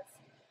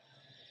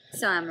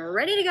 So I'm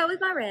ready to go with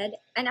my red,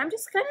 and I'm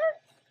just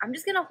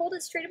gonna hold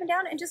it straight up and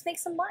down and just make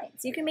some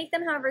lines. You can make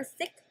them however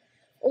thick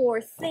or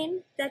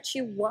thin that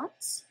you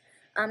want.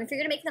 If you're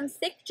gonna make them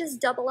thick,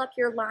 just double up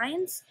your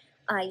lines.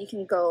 You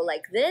can go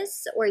like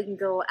this, or you can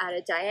go at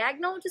a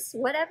diagonal, just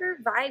whatever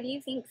vibe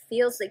you think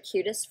feels the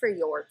cutest for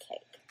your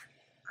cake.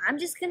 I'm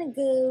just gonna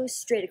go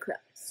straight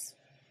across.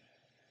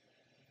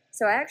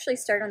 So I actually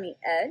start on the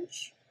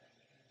edge,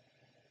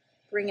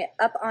 bring it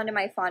up onto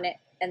my fondant,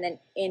 and then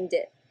end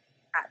it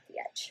at the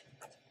edge.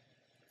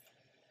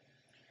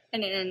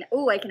 And then,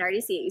 oh, I can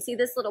already see it. You see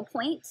this little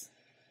point?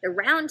 The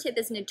round tip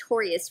is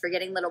notorious for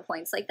getting little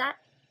points like that.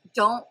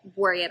 Don't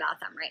worry about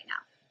them right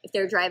now. If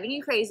they're driving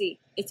you crazy,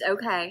 it's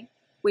okay.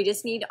 We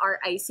just need our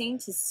icing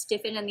to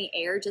stiffen in the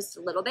air just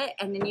a little bit,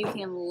 and then you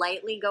can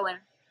lightly go in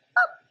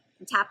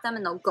and tap them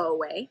and they'll go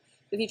away.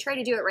 If you try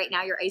to do it right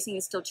now, your icing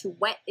is still too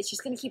wet. It's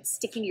just going to keep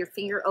sticking to your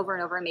finger over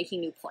and over and making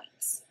new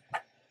points.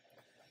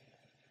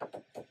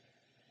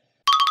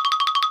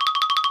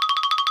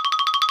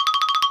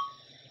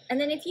 And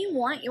then if you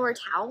want your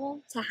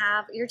towel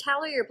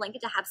or your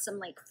blanket to have some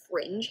like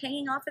fringe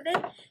hanging off of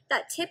it,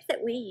 that tip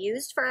that we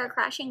used for our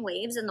crashing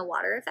waves and the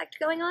water effect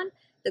going on,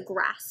 the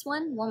grass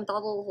one with all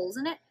the little holes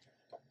in it,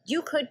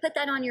 you could put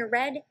that on your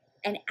red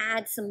and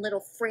add some little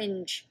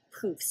fringe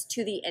poofs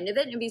to the end of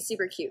it and it'd be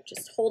super cute.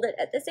 Just hold it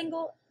at this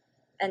angle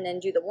and then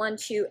do the 1,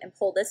 2 and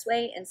pull this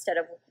way instead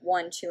of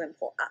 1, 2 and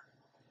pull up.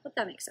 Hope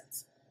that makes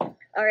sense.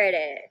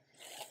 Alrighty.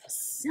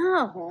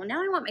 So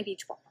now I want my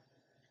beach ball.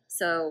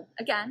 So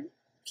again,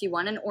 if you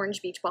want an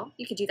orange beach ball,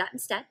 you could do that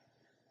instead.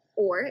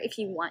 Or if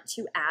you want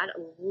to add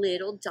a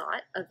little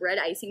dot of red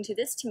icing to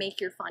this to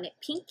make your fondant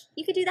pink,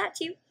 you could do that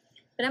too.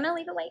 But I'm going to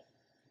leave it white.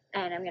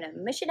 And I'm going to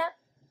mush it up.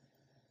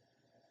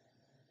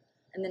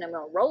 And then I'm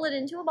going to roll it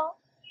into a ball.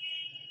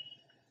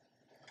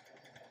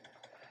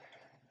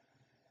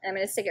 And I'm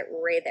going to stick it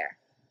right there.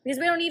 Because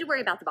we don't need to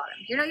worry about the bottom.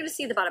 You're not going to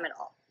see the bottom at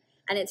all.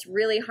 And it's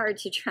really hard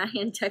to try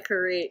and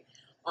decorate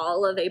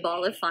all of a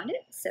ball of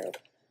fondant. So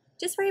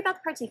just worry about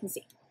the parts you can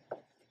see.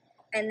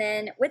 And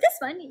then with this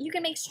one, you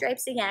can make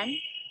stripes again.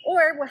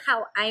 Or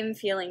how I'm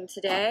feeling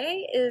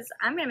today is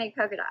I'm going to make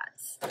polka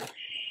dots.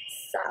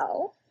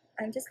 So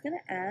I'm just going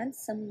to add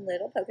some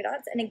little polka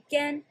dots. And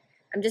again,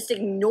 I'm just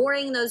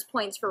ignoring those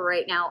points for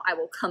right now. I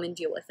will come and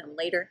deal with them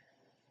later.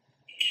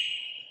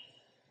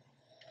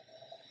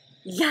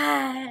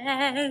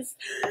 Yes!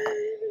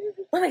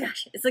 Oh my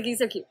gosh, it's looking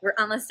so cute. We're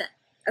almost done.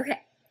 Okay.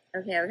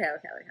 What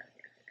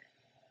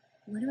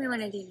do I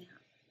want to do now?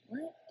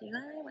 What do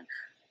I want?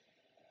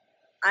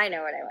 I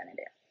know what I want to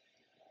do.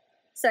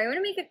 So I want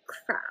to make a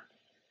crab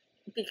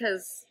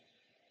because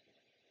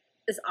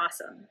it's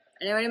awesome.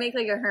 And I want to make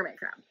like a hermit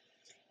crab.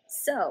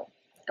 So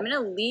I'm going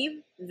to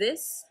leave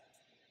this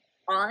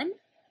on.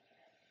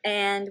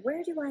 And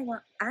where do I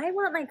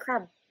want my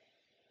crab?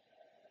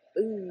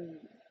 Ooh.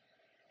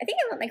 I think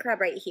I want my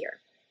crab right here.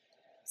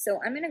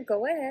 So I'm going to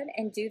go ahead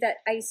and do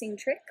that icing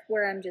trick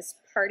where I'm just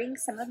parting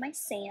some of my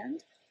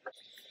sand.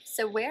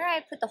 So where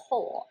I put the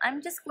hole,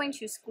 I'm just going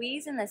to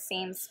squeeze in the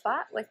same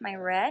spot with my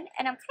red,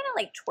 and I'm kind of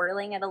like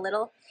twirling it a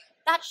little.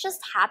 That's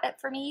just habit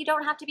for me. You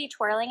don't have to be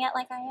twirling it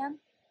like I am.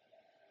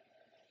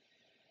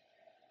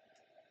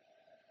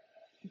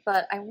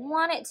 But I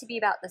want it to be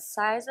about the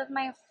size of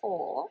my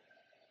hole.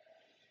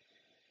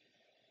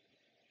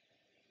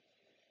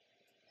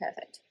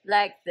 Perfect.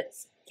 Like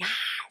this.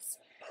 Yes!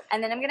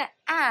 And then I'm going to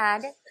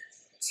add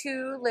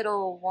 2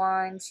 little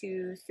 1,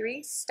 2,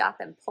 3 stop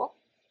and pull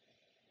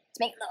to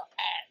make little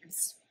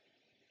eggs.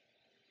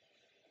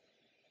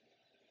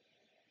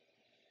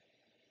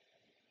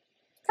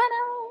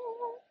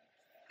 Ta-da!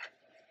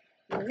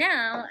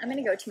 Now I'm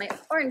going to go to my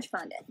orange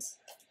fondant.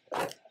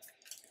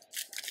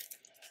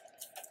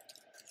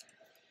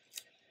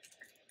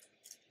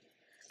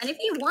 And if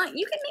you want,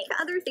 you can make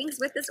other things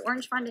with this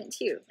orange fondant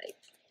too. Like,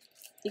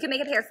 you can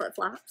make a pair of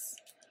flip-flops.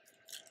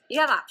 You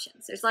have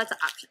options. There's lots of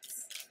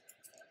options.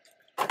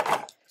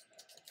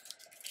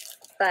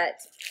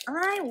 But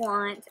I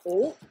want,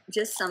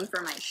 just some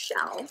for my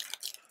shell.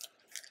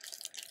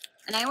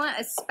 And I want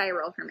a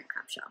spiral hermit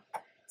crab shell.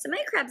 So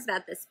my crab's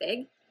about this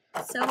big.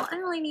 So I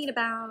only need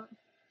about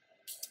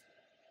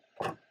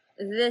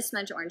this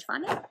much orange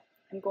fondant.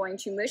 I'm going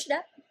to mush it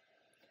up.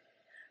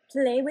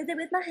 Play with it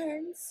with my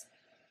hands.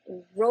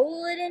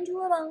 Roll it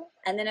into a ball.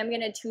 And then I'm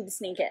going to tube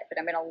snake it. But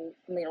I'm going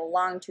to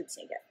long tube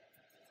snake it.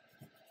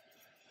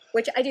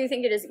 Which I do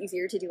think it is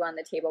easier to do on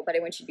the table, but I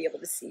want you to be able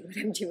to see what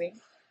I'm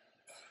doing.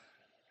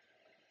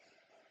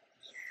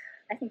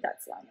 I think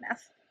that's long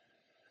enough.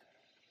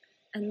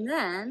 And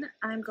then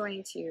I'm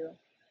going to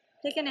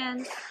pick an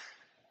end,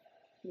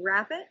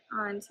 wrap it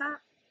on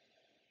top,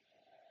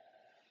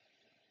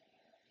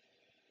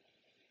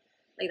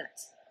 like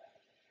that.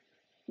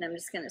 And I'm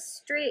just going to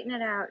straighten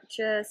it out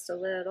just a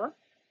little.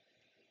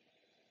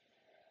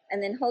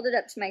 And then hold it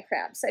up to my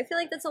crab. So I feel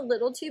like that's a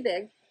little too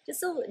big,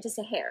 just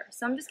a hair.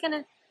 So I'm just going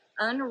to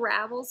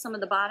unravel some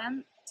of the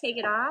bottom, take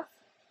it off.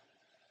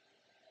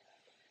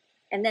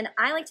 And then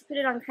I like to put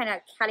it on kind of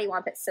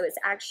cattywampus, so it's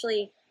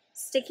actually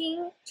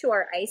sticking to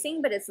our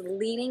icing, but it's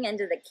leaning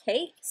into the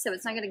cake, so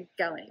it's not going to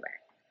go anywhere.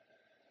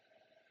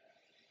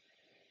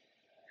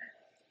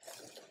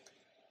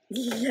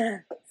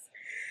 Yes.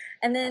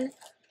 And then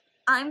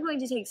I'm going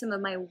to take some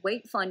of my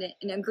white fondant,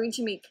 and I'm going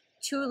to make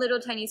 2 little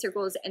tiny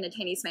circles and a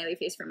tiny smiley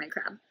face for my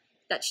crab.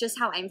 That's just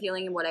how I'm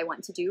feeling and what I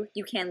want to do.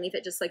 You can leave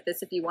it just like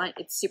this if you want.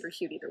 It's super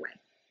cute either way.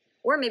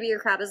 Or maybe your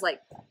crab is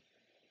like,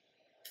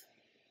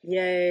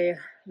 yay,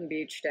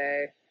 beach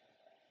day.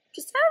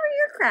 Just however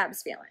your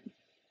crab's feeling.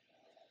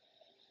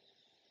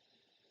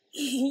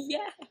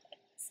 Yes.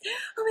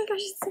 Oh my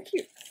gosh, it's so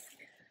cute.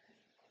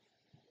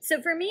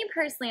 So for me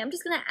personally, I'm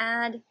just going to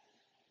add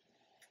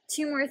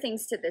 2 more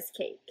things to this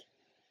cake.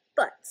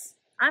 But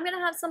I'm going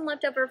to have some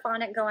leftover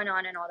fondant going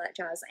on and all that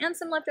jazz, and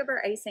some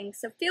leftover icing,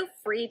 so feel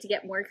free to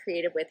get more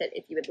creative with it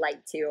if you would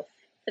like to.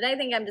 But I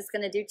think I'm just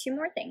going to do 2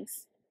 more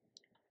things.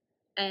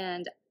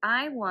 And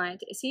I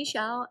want a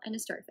seashell and a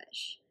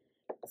starfish.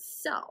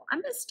 So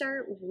I'm going to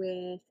start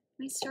with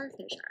my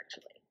starfish,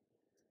 actually.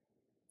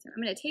 So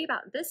I'm going to take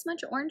about this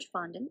much orange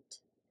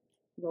fondant,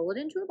 roll it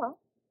into a ball,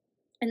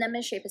 And I'm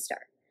going to shape a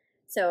star.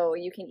 So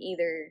you can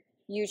either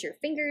use your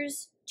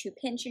fingers to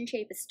pinch and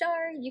shape a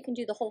star. You can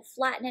do the whole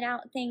flatten it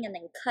out thing and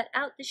then cut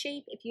out the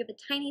shape. If you have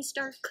a tiny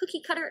star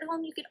cookie cutter at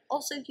home, you can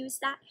also use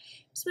that.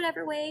 Just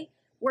whatever way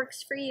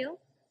works for you.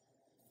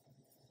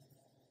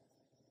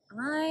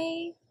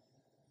 I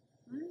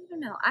don't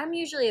know. I'm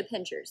usually a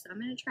pincher, so I'm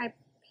going to try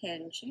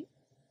pinching.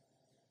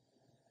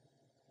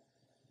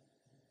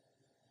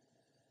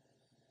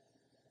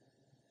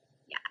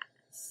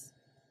 Yes.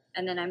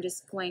 And then I'm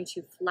just going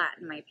to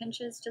flatten my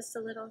pinches just a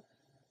little.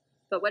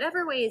 But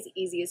whatever way is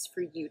easiest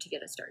for you to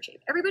get a star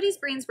shape. Everybody's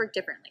brains work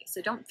differently,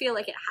 so don't feel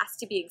like it has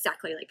to be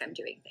exactly like I'm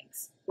doing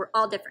things. We're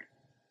all different.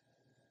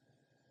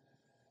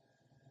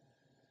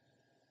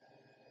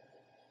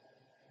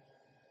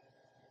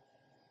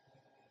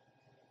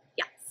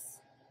 Yes.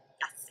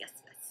 Yes, yes,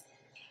 yes.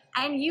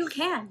 And you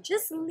can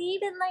just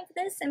leave it like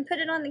this and put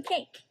it on the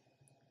cake.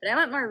 But I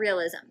want more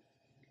realism.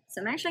 So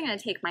I'm actually going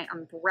to take my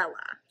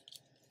umbrella.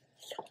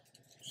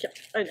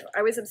 I know,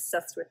 I was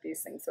obsessed with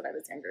these things when I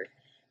was younger.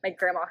 My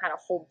grandma had a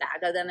whole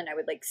bag of them, and I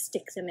would like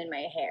stick them in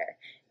my hair.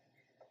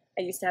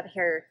 I used to have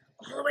hair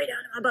all the way down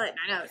to my butt.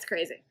 I know, it's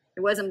crazy. It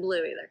wasn't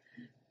blue either.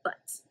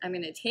 But I'm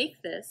going to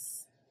take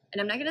this,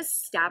 and I'm not going to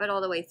stab it all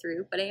the way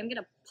through, but I am going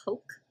to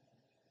poke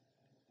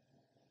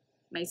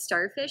my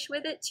starfish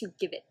with it to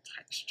give it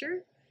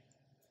texture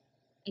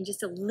and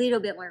just a little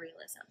bit more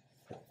realism.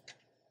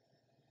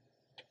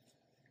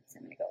 So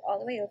I'm going to go all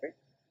the way over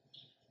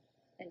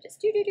and just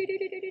do.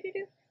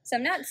 So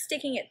I'm not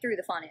sticking it through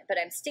the fondant, but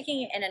I'm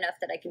sticking it in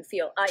enough that I can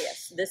feel, ah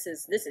yes, this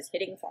is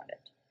hitting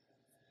fondant.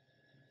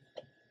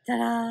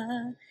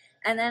 Ta-da!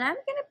 And then I'm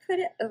gonna put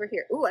it over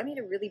here. Ooh, I made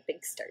a really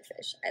big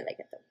starfish. I like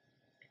it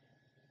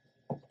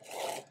though.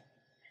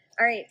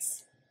 All right,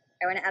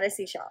 I want to add a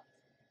seashell.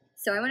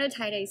 So I want a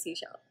tie-dye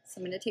seashell.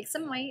 So I'm gonna take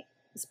some white.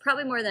 It's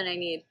probably more than I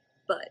need,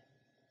 but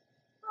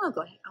oh,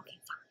 go ahead. Okay,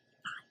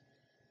 fine.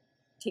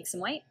 Take some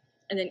white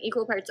and then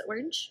equal parts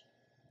orange.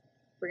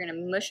 We're gonna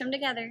mush them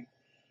together.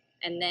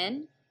 And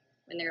then,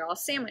 when they're all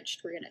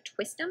sandwiched, we're going to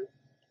twist them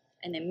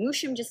and then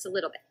moosh them just a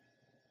little bit.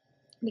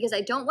 Because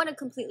I don't want to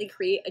completely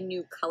create a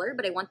new color,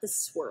 but I want the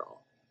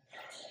swirl.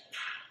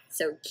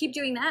 So keep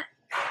doing that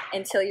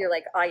until you're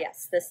like, oh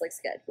yes, this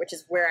looks good, which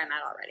is where I'm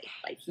at already.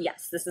 Like,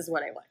 yes, this is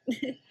what I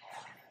want.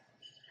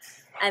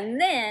 And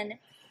then,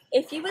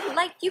 if you would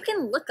like, you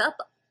can look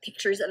up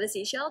pictures of a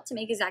seashell to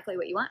make exactly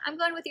what you want. I'm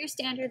going with your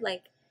standard,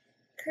 like,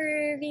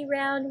 curvy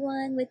round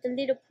one with the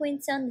little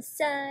points on the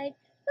side.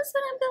 That's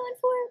what I'm going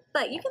for.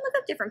 But you can look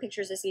up different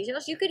pictures of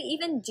seashells. You could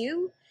even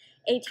do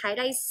a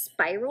tie-dye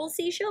spiral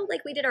seashell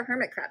like we did our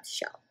hermit crab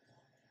shell.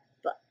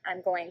 But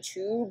I'm going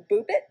to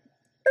boop it.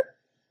 Boop.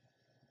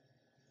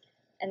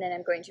 And then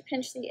I'm going to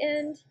pinch the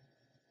end.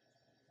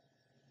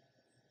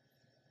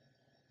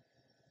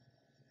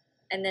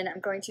 And then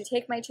I'm going to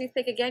take my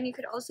toothpick again. You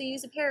could also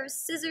use a pair of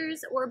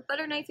scissors or a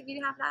butter knife if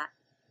you have that.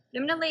 But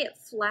I'm going to lay it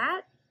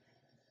flat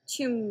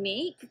to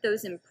make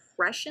those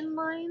impression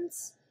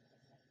lines.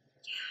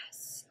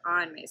 Yes,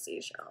 on my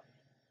seashell.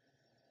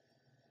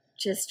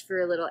 Just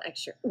for a little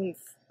extra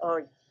oomph. Oh,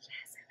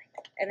 yes, I like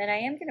that. And then I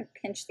am going to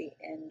pinch the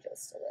end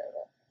just a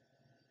little.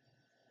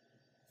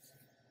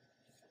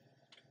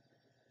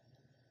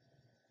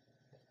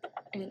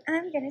 And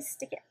I'm going to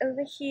stick it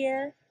over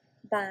here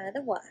by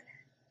the water.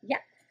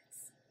 Yes.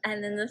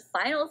 And then the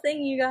final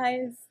thing, you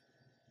guys,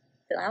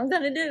 that I'm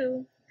going to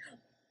do.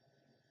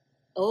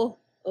 Oh,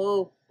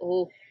 I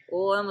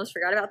almost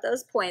forgot about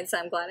those points.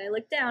 I'm glad I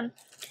looked down.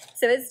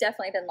 So it's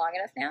definitely been long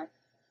enough now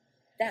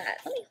that,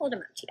 let me hold them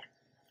up to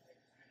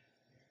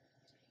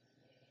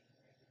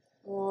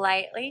you.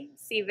 Lightly,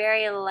 see,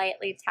 very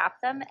lightly tap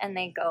them and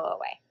they go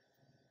away.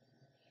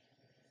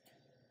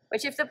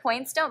 Which if the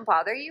points don't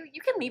bother you,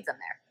 you can leave them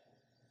there.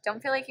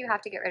 Don't feel like you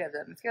have to get rid of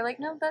them. If you're like,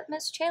 no, but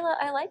Miss Chayla,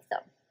 I like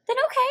them. Then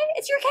okay,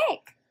 it's your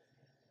cake.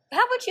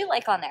 Have what you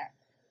like on there.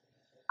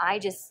 I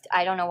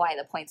don't know why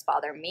the points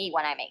bother me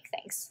when I make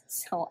things.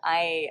 So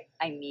I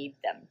need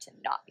them to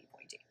not be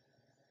pointy.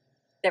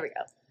 There we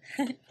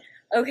go.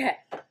 Okay.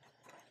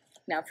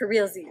 Now for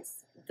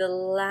realsies, the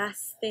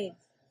last thing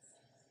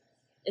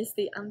is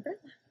the umbrella.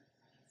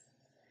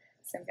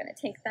 So I'm going to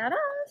take that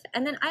off.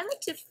 And then I like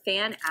to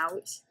fan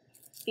out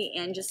the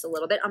end just a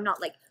little bit. I'm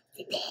not like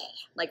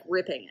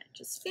ripping it.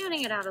 Just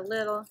fanning it out a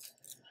little.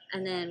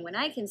 And then when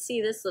I can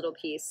see this little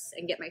piece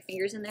and get my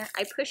fingers in there,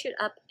 I push it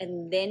up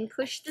and then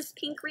push this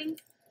pink ring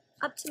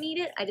up to meet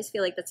it. I just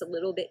feel like that's a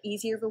little bit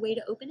easier of a way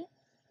to open it.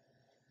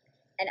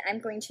 And I'm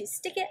going to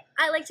stick it.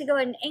 I like to go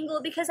at an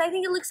angle because I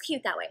think it looks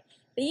cute that way.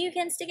 But you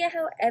can stick it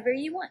however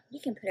you want. You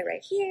can put it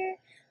right here.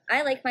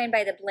 I like mine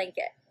by the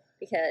blanket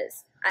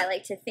because I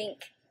like to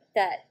think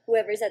that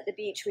whoever's at the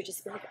beach would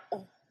just be like,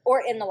 oh,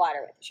 or in the water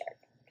with the shark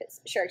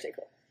because sharks are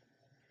cool.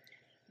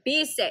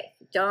 Be safe.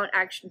 Don't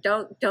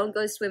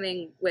go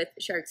swimming with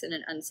sharks in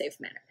an unsafe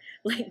manner.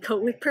 Like, go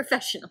with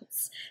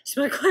professionals. Just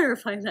want to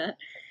clarify that.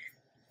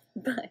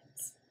 But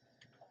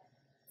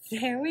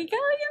there we go,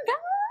 you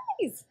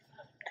guys.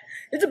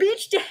 It's a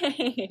beach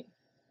day.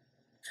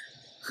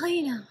 Oh,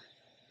 you know,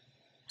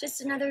 just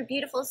another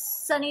beautiful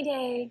sunny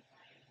day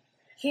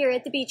here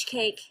at the Beach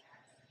Cake.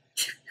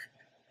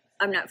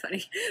 I'm not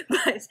funny,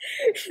 but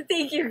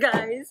thank you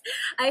guys.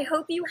 I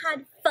hope you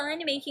had fun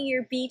making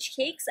your beach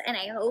cakes, and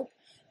I hope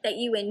that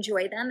you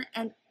enjoy them,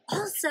 and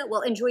also,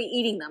 well, enjoy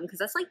eating them, because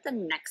that's like the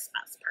next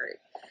best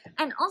part.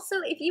 And also,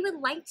 if you would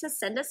like to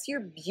send us your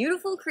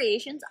beautiful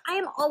creations, I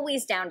am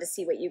always down to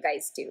see what you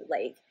guys do.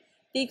 Like,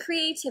 the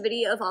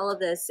creativity of all of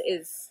this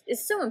is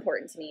so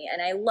important to me, and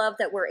I love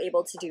that we're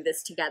able to do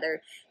this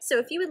together. So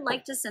if you would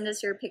like to send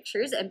us your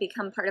pictures and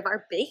become part of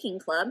our baking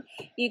club,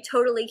 you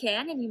totally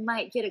can, and you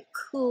might get a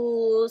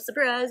cool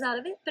surprise out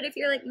of it. But if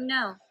you're like,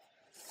 no,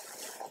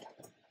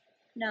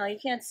 you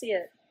can't see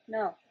it,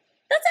 no,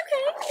 that's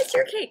okay. It's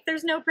your cake.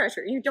 There's no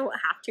pressure. You don't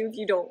have to if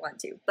you don't want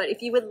to. But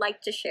if you would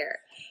like to share,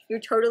 you're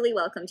totally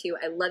welcome to.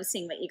 I love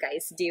seeing what you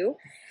guys do.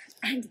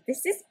 And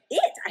this is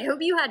it. I hope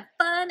you had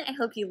fun. I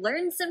hope you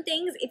learned some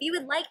things. If you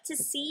would like to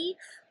see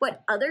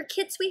what other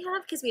kits we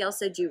have, because we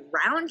also do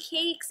round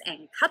cakes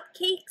and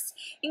cupcakes,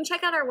 you can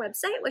check out our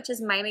website, which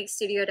is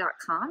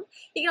mymakestudio.com.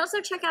 You can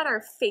also check out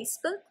our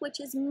Facebook, which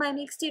is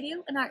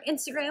mymakestudio, and our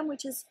Instagram,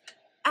 which is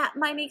at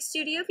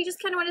mymakestudio. If you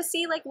just kind of want to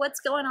see like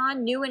what's going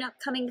on, new and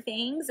upcoming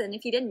things, and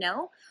if you didn't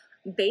know,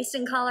 based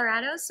in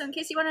Colorado, so in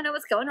case you want to know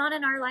what's going on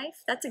in our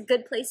life, that's a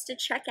good place to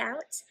check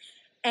out.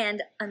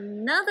 And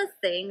another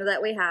thing that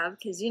we have,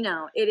 because you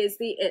know, it is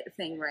the it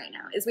thing right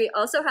now, is we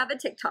also have a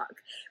TikTok,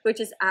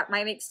 which is at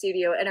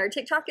mymakestudio. And our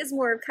TikTok is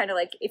more of kind of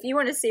like, if you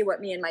want to see what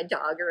me and my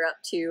dog are up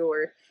to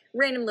or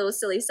random little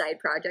silly side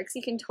projects,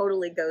 you can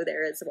totally go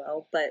there as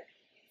well. But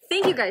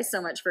thank you guys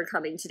so much for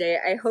coming today.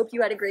 I hope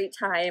you had a great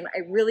time. I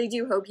really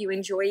do hope you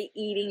enjoy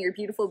eating your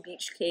beautiful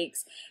beach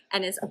cakes.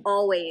 And as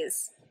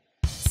always,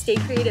 stay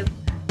creative.